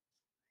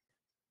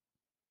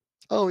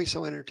 Oh, he's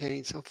so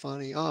entertaining, so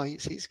funny. Oh,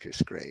 he's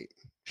just great.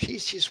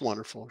 She's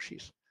wonderful.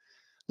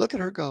 Look at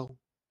her go.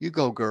 You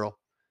go, girl.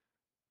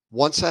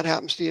 Once that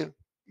happens to you,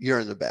 you're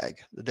in the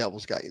bag. The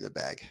devil's got you in the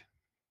bag.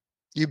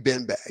 You've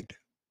been bagged.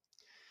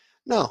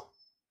 No.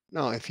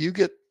 If you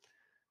get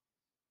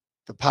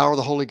the power of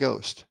the Holy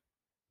Ghost,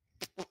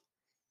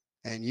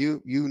 and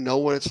you know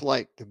what it's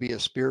like to be a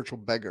spiritual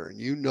beggar, and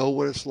you know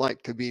what it's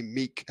like to be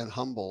meek and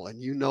humble,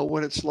 and you know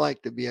what it's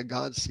like to be a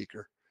God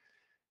seeker,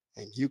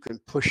 and you can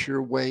push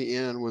your way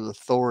in with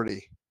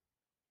authority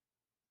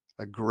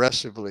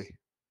aggressively.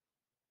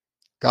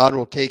 God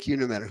will take you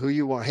no matter who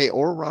you are. Hey,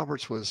 Oral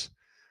Roberts was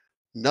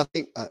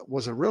nothing,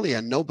 really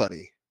a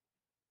nobody.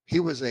 He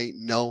was a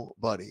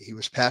nobody. He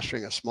was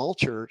pastoring a small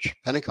church,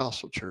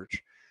 Pentecostal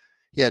church.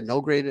 He had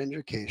no great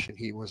education.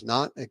 He was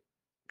not an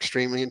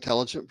extremely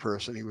intelligent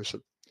person. He was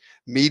a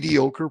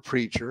mediocre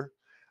preacher.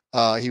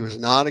 He was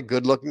not a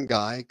good-looking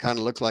guy. Kind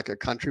of looked like a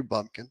country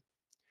bumpkin.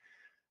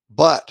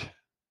 But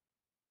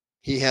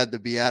he had the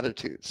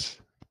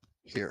Beatitudes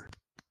here.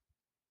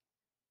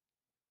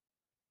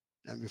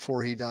 And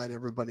before he died,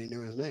 everybody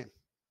knew his name.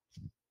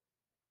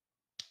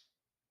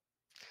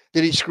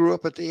 Did he screw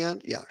up at the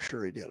end? Yeah,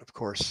 sure he did, of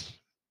course.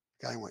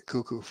 Guy went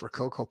cuckoo for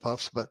Cocoa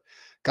Puffs, but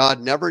God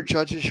never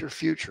judges your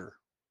future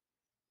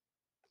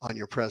on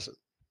your present.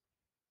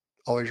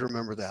 Always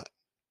remember that.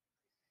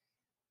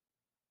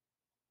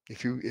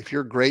 If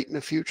you're great in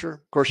the future,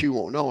 of course you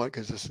won't know it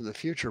because it's in the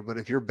future, but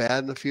if you're bad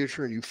in the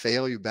future and you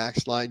fail, you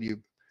backslide,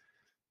 you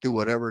do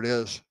whatever it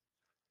is,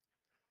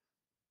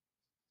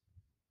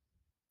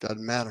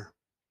 doesn't matter.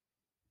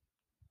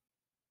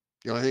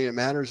 The only thing that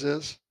matters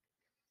is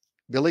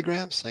Billy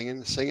Graham singing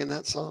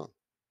that song.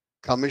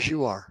 Come as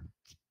you are.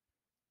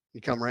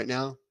 You come right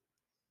now.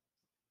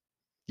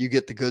 you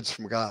get the goods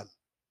from God.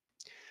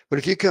 But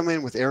if you come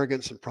in with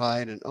arrogance and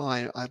pride and, oh,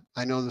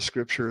 I know the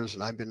scriptures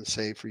and I've been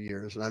saved for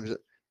years and I'm just,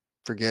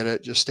 forget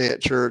it, just stay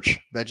at church,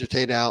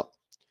 vegetate out,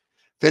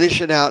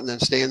 finish it out, and then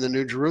stay in the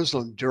New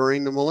Jerusalem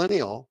during the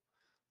millennial,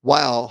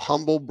 while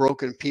humble,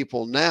 broken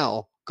people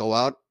now go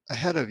out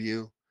ahead of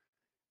you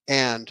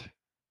and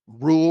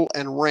rule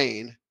and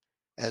reign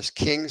as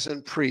kings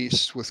and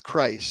priests with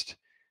Christ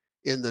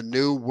in the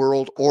new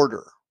world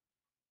order.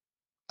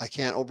 I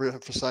can't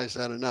overemphasize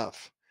that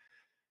enough.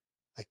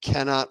 I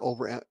cannot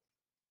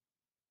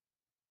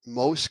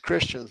most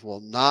Christians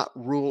will not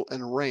rule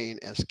and reign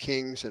as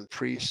kings and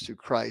priests to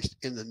Christ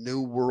in the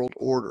new world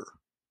order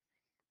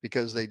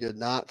because they did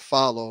not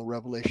follow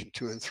Revelation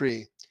 2 and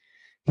 3.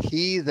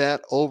 He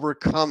that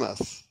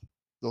overcometh,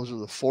 those are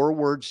the 4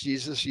 words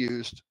Jesus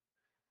used.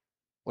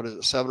 What is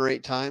it, 7 or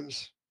 8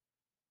 times?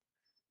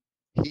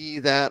 He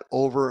that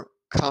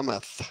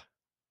overcometh,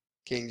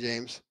 King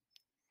James,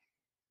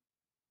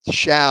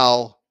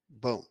 shall,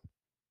 boom.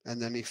 And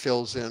then he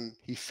fills in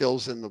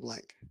the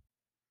blank.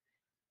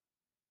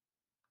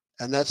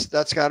 And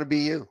that's got to be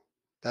you.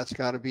 That's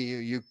got to be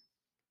you.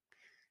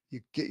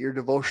 You get your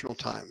devotional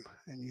time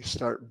and you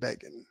start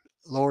begging.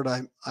 Lord,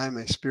 I'm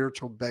a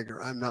spiritual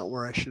beggar. I'm not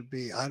where I should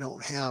be. I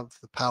don't have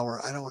the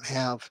power. I don't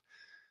have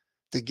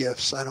the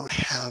gifts. I don't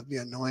have the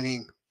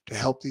anointing to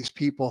help these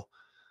people.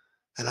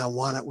 And I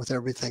want it with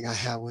everything I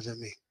have within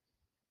me.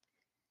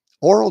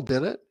 Oral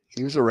did it.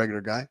 He was a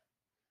regular guy.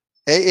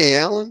 A.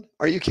 Allen,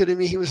 are you kidding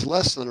me? He was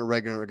less than a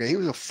regular guy. He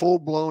was a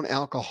full-blown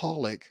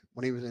alcoholic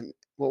when he was in,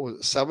 what was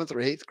it, 7th or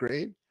 8th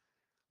grade?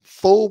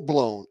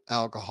 Full-blown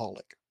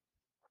alcoholic.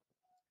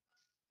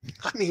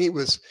 I mean, he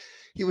was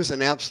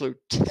an absolute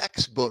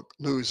textbook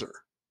loser.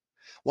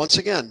 Once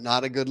again,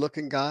 not a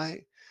good-looking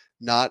guy,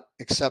 not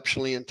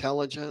exceptionally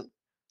intelligent,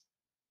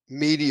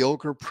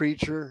 mediocre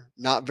preacher,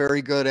 not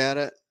very good at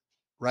it,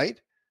 right?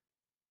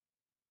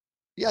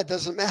 Yeah, it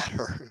doesn't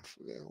matter.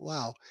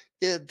 Wow,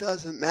 it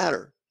doesn't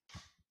matter.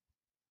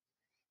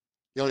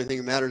 The only thing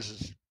that matters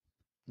is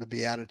the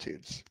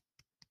Beatitudes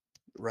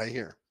right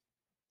here.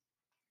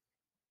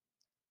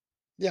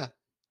 Yeah.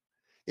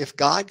 If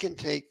God can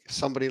take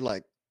somebody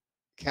like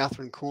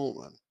Catherine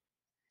Kuhlman,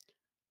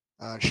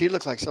 she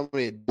looked like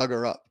somebody had dug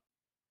her up.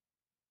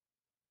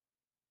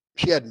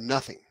 She had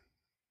nothing.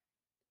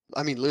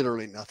 I mean,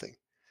 literally nothing.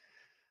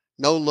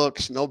 No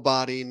looks, no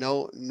body,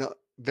 no,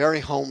 very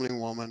homely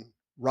woman,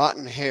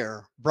 rotten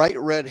hair, bright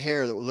red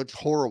hair that looked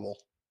horrible.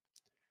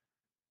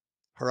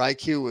 Her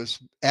IQ was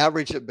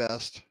average at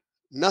best.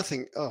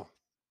 Nothing,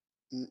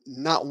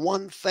 not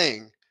one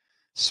thing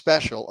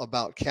special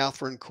about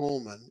Catherine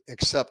Kuhlman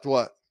except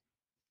what?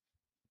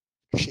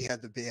 She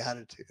had the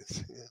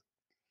Beatitudes. Yeah.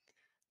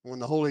 When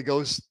the Holy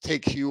Ghost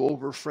takes you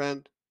over,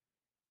 friend,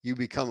 you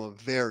become a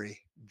very,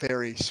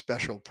 very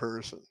special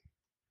person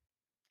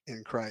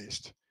in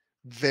Christ.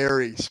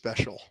 Very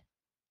special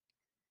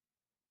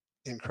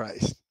in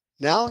Christ.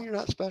 Now you're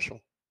not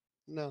special.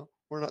 No,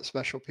 we're not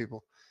special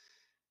people.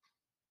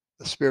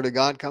 The Spirit of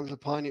God comes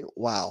upon you.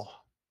 Wow.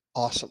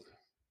 Awesome.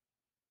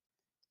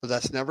 But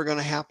that's never going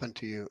to happen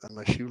to you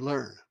unless you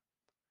learn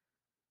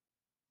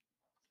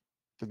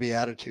the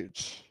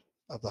Beatitudes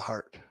of the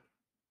heart.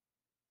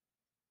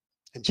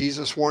 And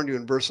Jesus warned you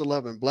in verse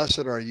 11,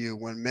 blessed are you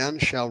when men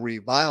shall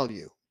revile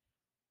you.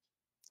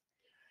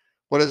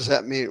 What does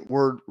that mean?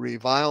 Word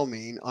revile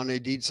mean,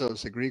 anedizo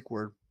is the Greek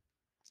word,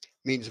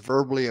 means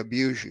verbally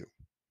abuse you.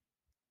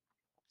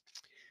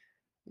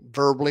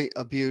 Verbally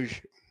abuse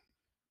you.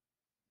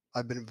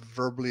 I've been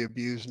verbally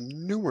abused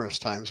numerous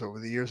times over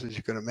the years, as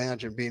you can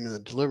imagine, being in the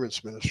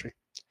deliverance ministry.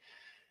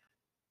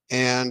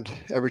 And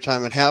every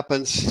time it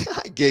happens,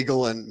 I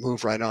giggle and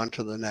move right on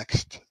to the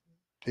next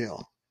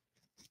deal.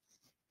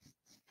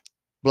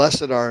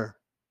 Blessed are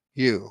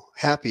you,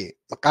 happy,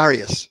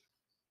 Macarius,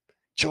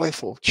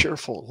 joyful,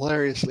 cheerful,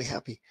 hilariously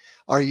happy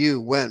are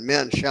you when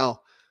men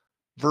shall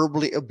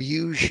verbally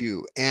abuse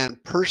you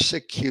and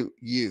persecute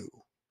you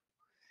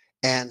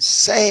and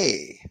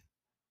say,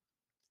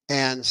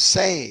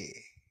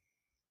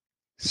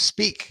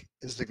 speak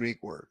is the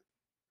Greek word.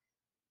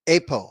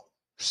 Apo,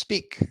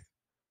 speak,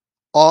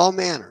 all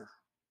manner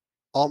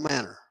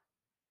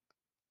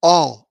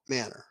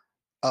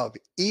of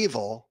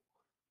evil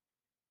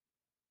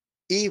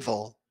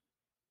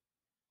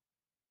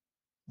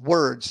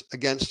words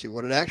against you.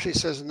 What it actually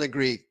says in the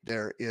Greek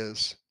there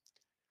is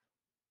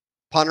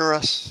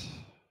paneros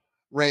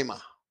rhema.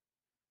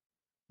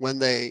 When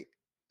they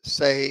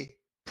say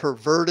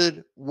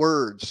perverted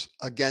words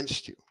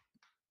against you.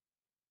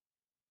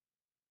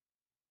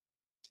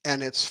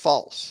 And it's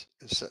false,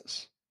 it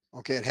says.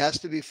 Okay, it has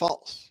to be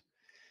false.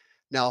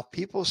 Now, if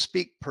people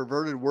speak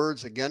perverted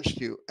words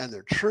against you and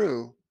they're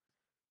true,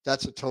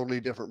 that's a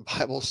totally different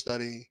Bible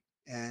study,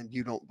 and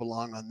you don't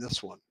belong on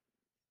this one.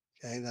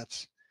 Okay,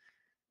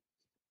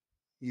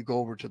 you go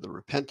over to the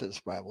repentance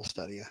Bible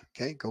study.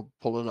 Okay, go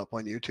pull it up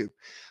on YouTube.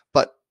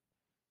 But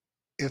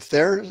if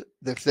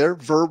they're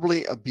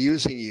verbally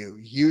abusing you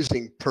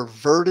using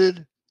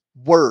perverted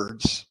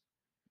words,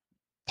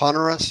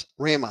 paneros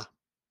rhema,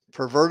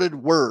 perverted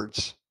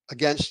words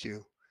against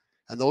you,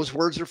 And those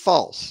words are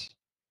false.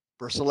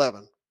 Verse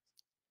 11.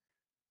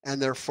 And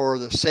they're for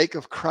the sake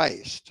of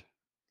Christ.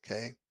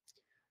 Okay.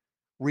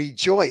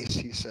 Rejoice,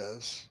 he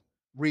says.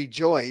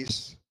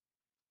 Rejoice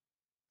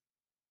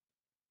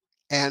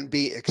and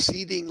be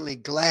exceedingly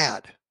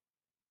glad.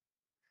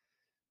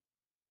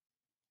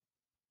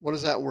 What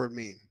does that word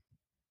mean?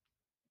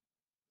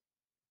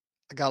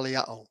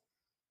 Agaliao.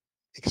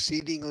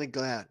 Exceedingly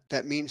glad.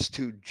 That means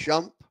to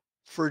jump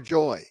for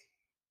joy.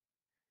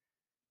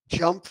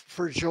 Jump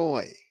for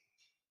joy.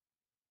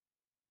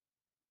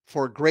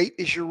 For great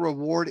is your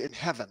reward in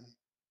heaven.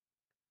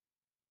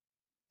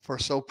 For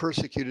so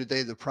persecuted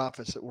they the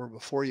prophets that were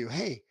before you.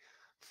 Hey,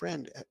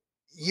 friend,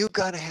 you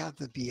got to have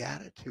the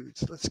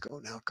Beatitudes. Let's go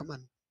now. Come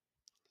on.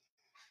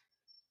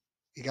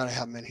 You got to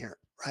have them in here.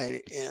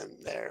 Right in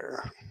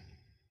there.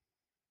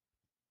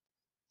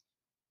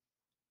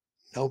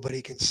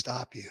 Nobody can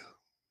stop you.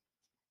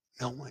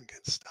 No one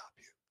can stop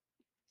you.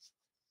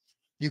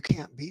 You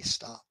can't be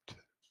stopped.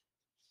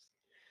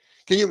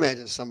 Can you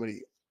imagine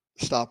somebody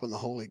stopping the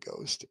Holy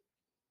Ghost?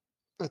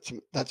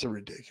 That's a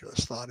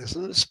ridiculous thought,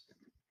 isn't it? It's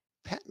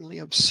patently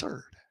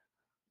absurd.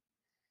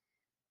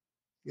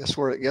 Guess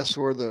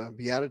where the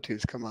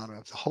Beatitudes come out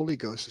of? The Holy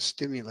Ghost is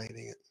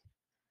stimulating it.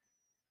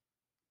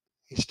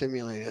 He's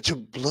stimulating it to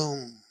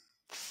bloom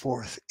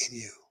forth in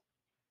you.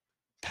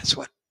 That's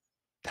what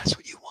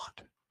you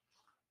want.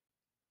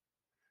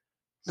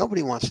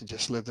 Nobody wants to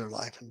just live their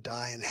life and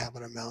die and have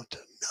it amount to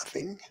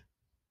nothing,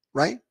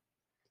 right?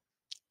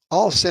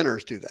 All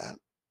sinners do that,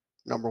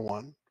 number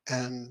one,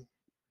 and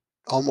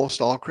almost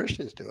all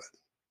Christians do it,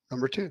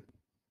 number two.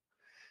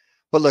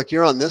 But look,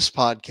 you're on this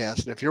podcast,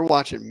 and if you're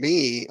watching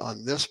me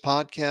on this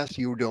podcast,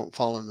 you don't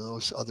fall into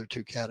those other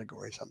two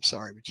categories. I'm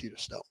sorry, but you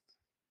just don't.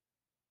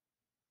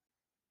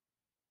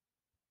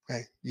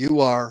 Okay, you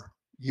are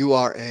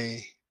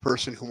a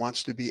person who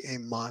wants to be a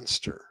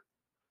monster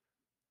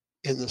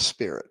in the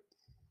spirit.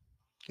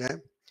 Okay,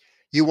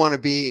 you want to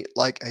be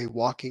like a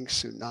walking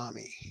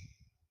tsunami.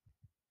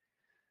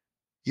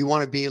 You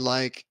want to be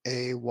like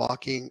a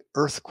walking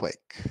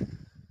earthquake.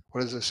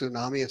 What is a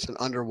tsunami? It's an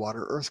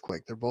underwater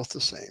earthquake. They're both the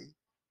same.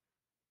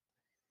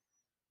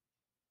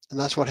 And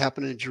that's what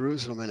happened in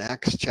Jerusalem in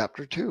Acts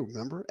chapter 2.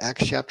 Remember?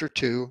 Acts chapter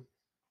 2,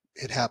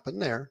 it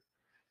happened there.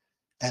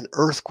 An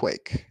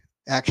earthquake.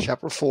 Acts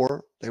chapter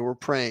 4, they were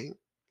praying.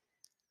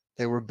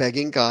 They were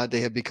begging God.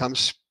 They had become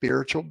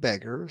spiritual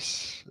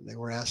beggars. And they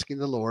were asking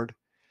the Lord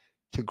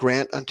to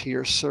grant unto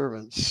your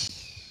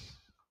servants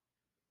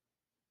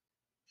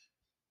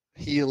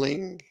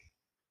healing,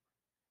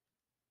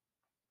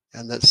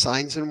 and that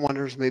signs and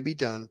wonders may be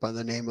done by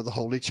the name of the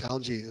Holy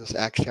Child Jesus.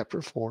 Acts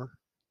chapter 4.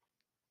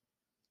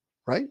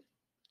 Right?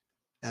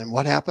 And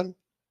what happened?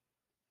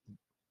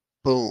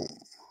 Boom.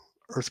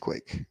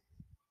 Earthquake.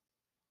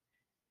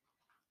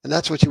 And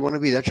that's what you want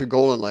to be. That's your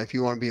goal in life.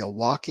 You want to be a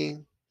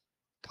walking,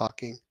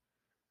 talking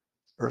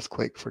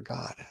earthquake for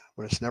God.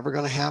 But it's never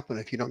going to happen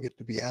if you don't get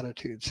the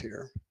Beatitudes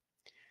here.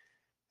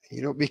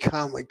 You don't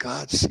become a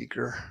God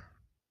seeker.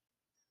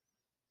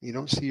 You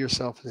don't see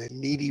yourself as a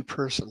needy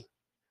person,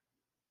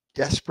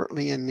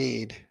 desperately in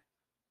need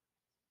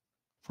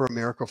for a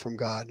miracle from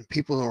God. And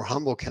people who are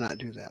humble cannot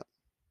do that.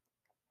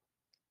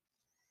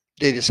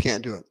 They just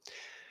can't do it.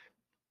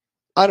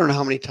 I don't know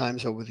how many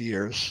times over the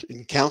years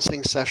in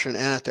counseling session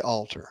and at the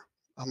altar,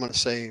 I'm going to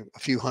say a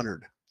few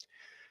hundred,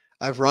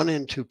 I've run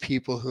into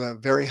people who have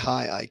very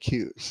high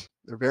IQs.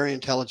 They're very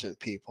intelligent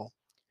people,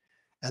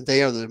 and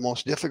they are the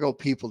most difficult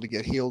people to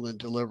get healed and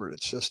delivered.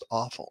 It's just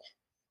awful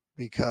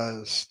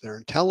because their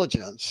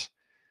intelligence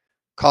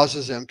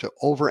causes them to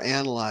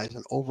overanalyze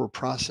and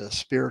overprocess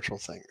spiritual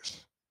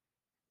things,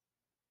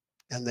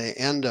 and they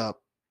end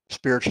up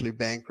spiritually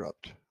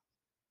bankrupt.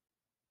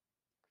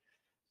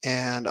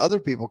 And other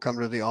people come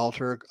to the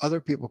altar. Other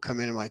people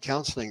come into my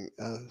counseling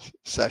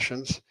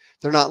sessions.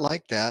 They're not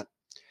like that.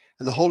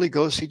 And the Holy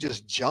Ghost, he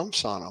just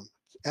jumps on them.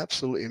 It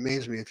absolutely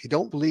amazes me. If you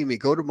don't believe me,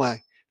 go to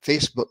my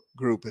Facebook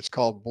group. It's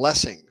called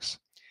Blessings,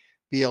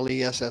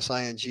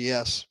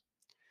 Blessings.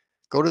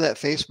 Go to that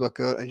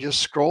Facebook and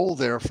just scroll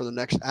there for the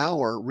next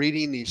hour,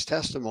 reading these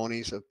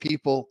testimonies of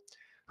people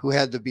who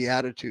had the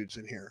Beatitudes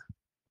in here.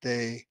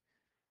 They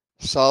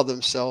saw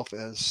themselves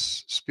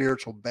as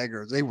spiritual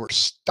beggars. They were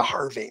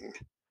starving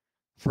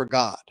for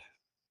God.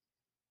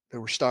 They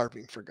were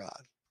starving for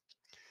God.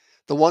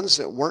 The ones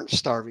that weren't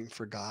starving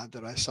for God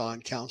that I saw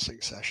in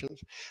counseling sessions,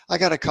 I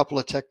got a couple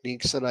of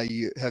techniques that I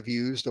have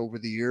used over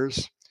the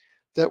years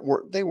that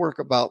they work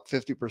about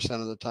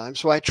 50% of the time.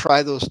 So I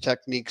try those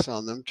techniques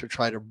on them to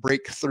try to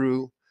break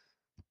through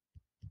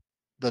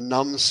the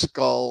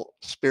numbskull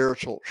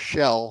spiritual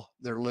shell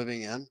they're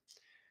living in,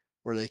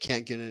 where they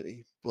can't get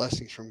any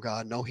blessings from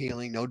God, no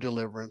healing, no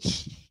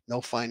deliverance,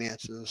 no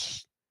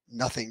finances,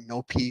 nothing,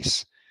 no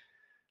peace.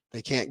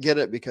 They can't get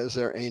it because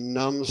they're a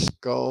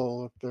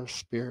numbskull with their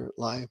spirit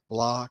life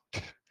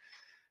blocked.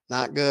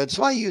 Not good.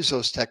 So I use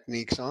those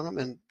techniques on them,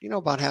 and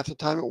about half the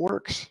time it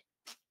works.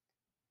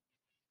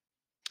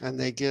 And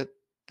they get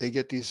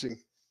these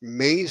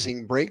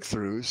amazing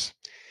breakthroughs.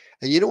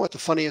 And you know what the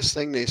funniest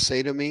thing they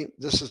say to me?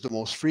 This is the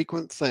most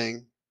frequent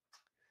thing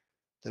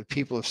that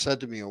people have said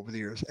to me over the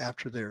years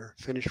after they're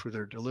finished with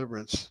their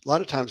deliverance. A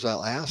lot of times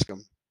I'll ask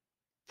them,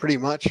 pretty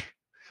much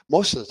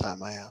most of the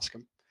time I ask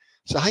them,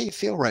 so how you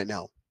feel right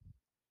now?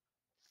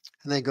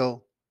 And they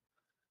go,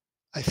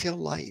 I feel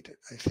light.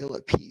 I feel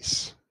at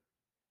peace.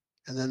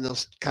 And then they'll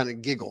kind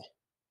of giggle.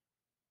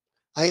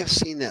 I have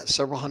seen that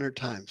several hundred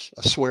times.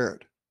 I swear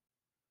it.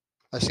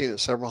 I've seen it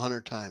several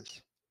hundred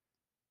times.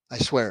 I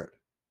swear it.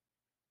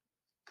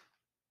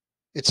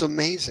 It's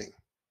amazing.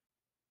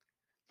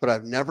 But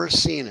I've never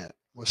seen it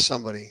with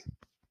somebody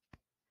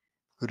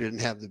who didn't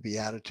have the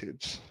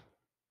Beatitudes.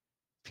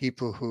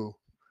 People who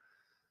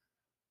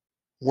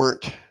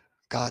weren't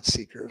God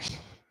seekers.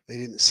 They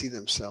didn't see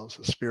themselves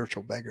as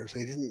spiritual beggars.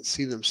 They didn't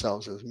see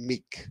themselves as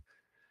meek.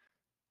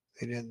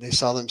 They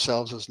saw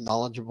themselves as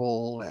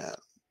knowledgeable and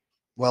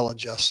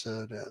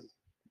well-adjusted and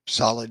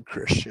solid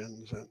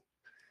Christians and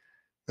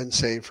been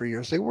saved for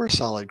years. They were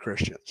solid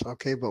Christians,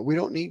 okay? But we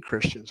don't need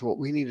Christians. What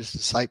we need is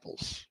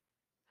disciples.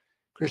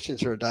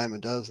 Christians are a dime a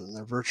dozen.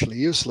 They're virtually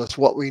useless.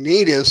 What we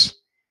need is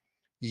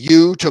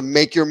you to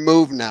make your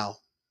move now,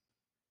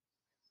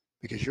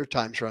 because your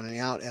time's running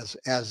out, as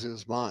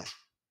is mine.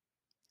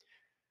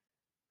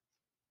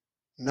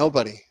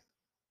 Nobody,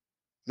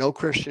 no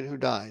Christian who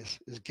dies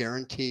is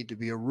guaranteed to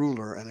be a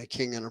ruler and a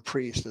king and a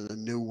priest in the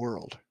new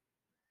world.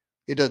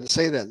 It doesn't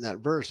say that in that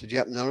verse. Did you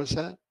happen to notice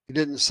that? It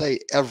didn't say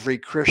every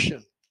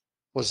Christian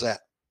was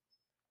that.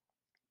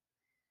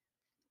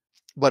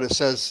 But it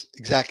says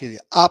exactly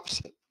the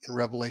opposite in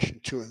Revelation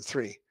 2 and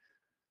 3.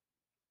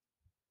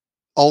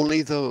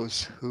 Only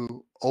those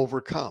who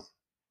overcome.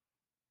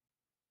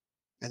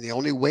 And the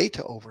only way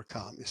to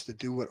overcome is to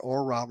do what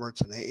Oral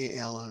Roberts and A.A.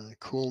 Allen and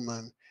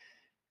Kuhlman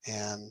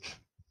and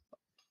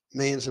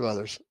millions of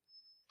others,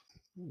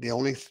 the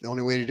only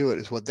way to do it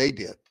is what they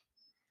did.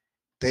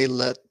 They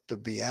let the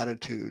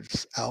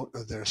Beatitudes out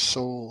of their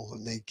soul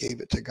and they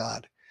gave it to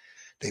God.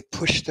 They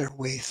pushed their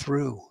way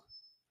through,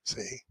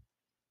 see?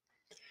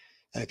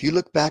 And if you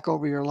look back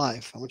over your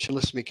life, I want you to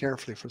listen to me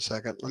carefully for a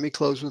second. Let me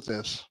close with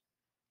this.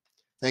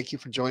 Thank you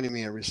for joining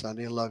me every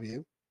Sunday. I love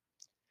you.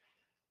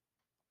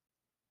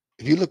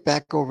 If you look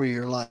back over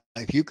your life,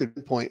 you could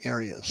pinpoint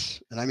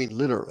areas, and I mean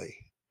literally,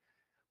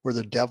 where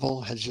the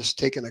devil has just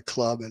taken a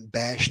club and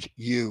bashed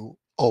you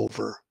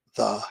over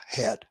the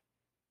head.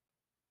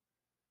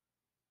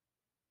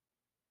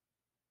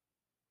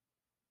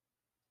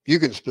 You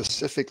can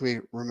specifically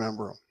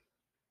remember them,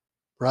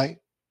 right?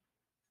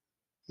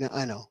 Now,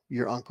 I know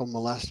your uncle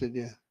molested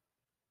you.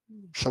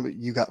 Somebody,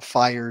 you got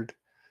fired.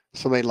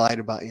 Somebody lied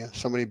about you.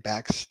 Somebody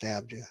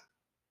backstabbed you.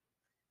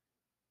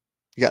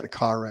 You got in a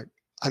car wreck.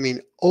 I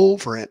mean,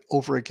 over and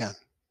over again.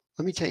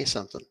 Let me tell you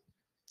something.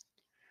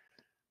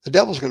 The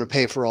devil's going to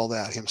pay for all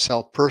that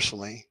himself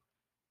personally.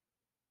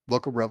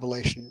 Book of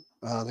Revelation,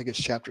 I think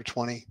it's chapter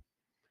 20.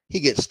 He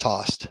gets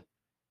tossed,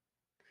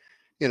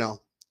 you know,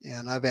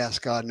 and I've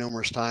asked God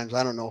numerous times.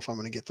 I don't know if I'm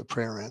going to get the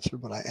prayer answer,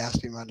 but I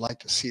asked him, I'd like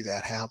to see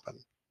that happen.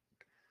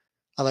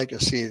 I'd like to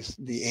see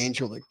the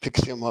angel that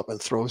picks him up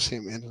and throws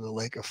him into the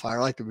lake of fire.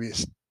 I'd like to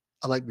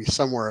be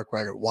somewhere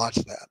where I could watch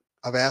that.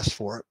 I've asked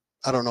for it.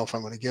 I don't know if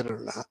I'm going to get it or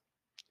not.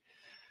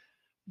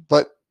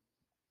 But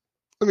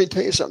let me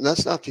tell you something.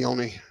 That's not the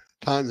only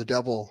time the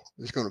devil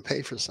is going to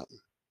pay for something.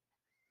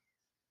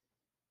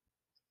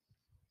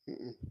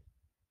 Mm-mm.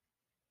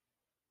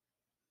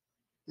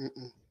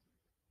 Mm-mm.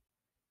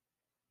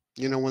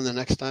 You know when the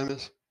next time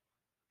is?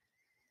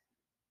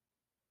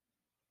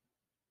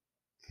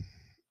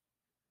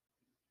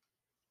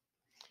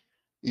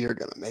 You're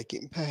going to make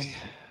him pay.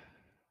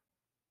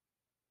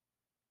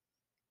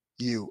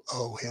 You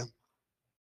owe him.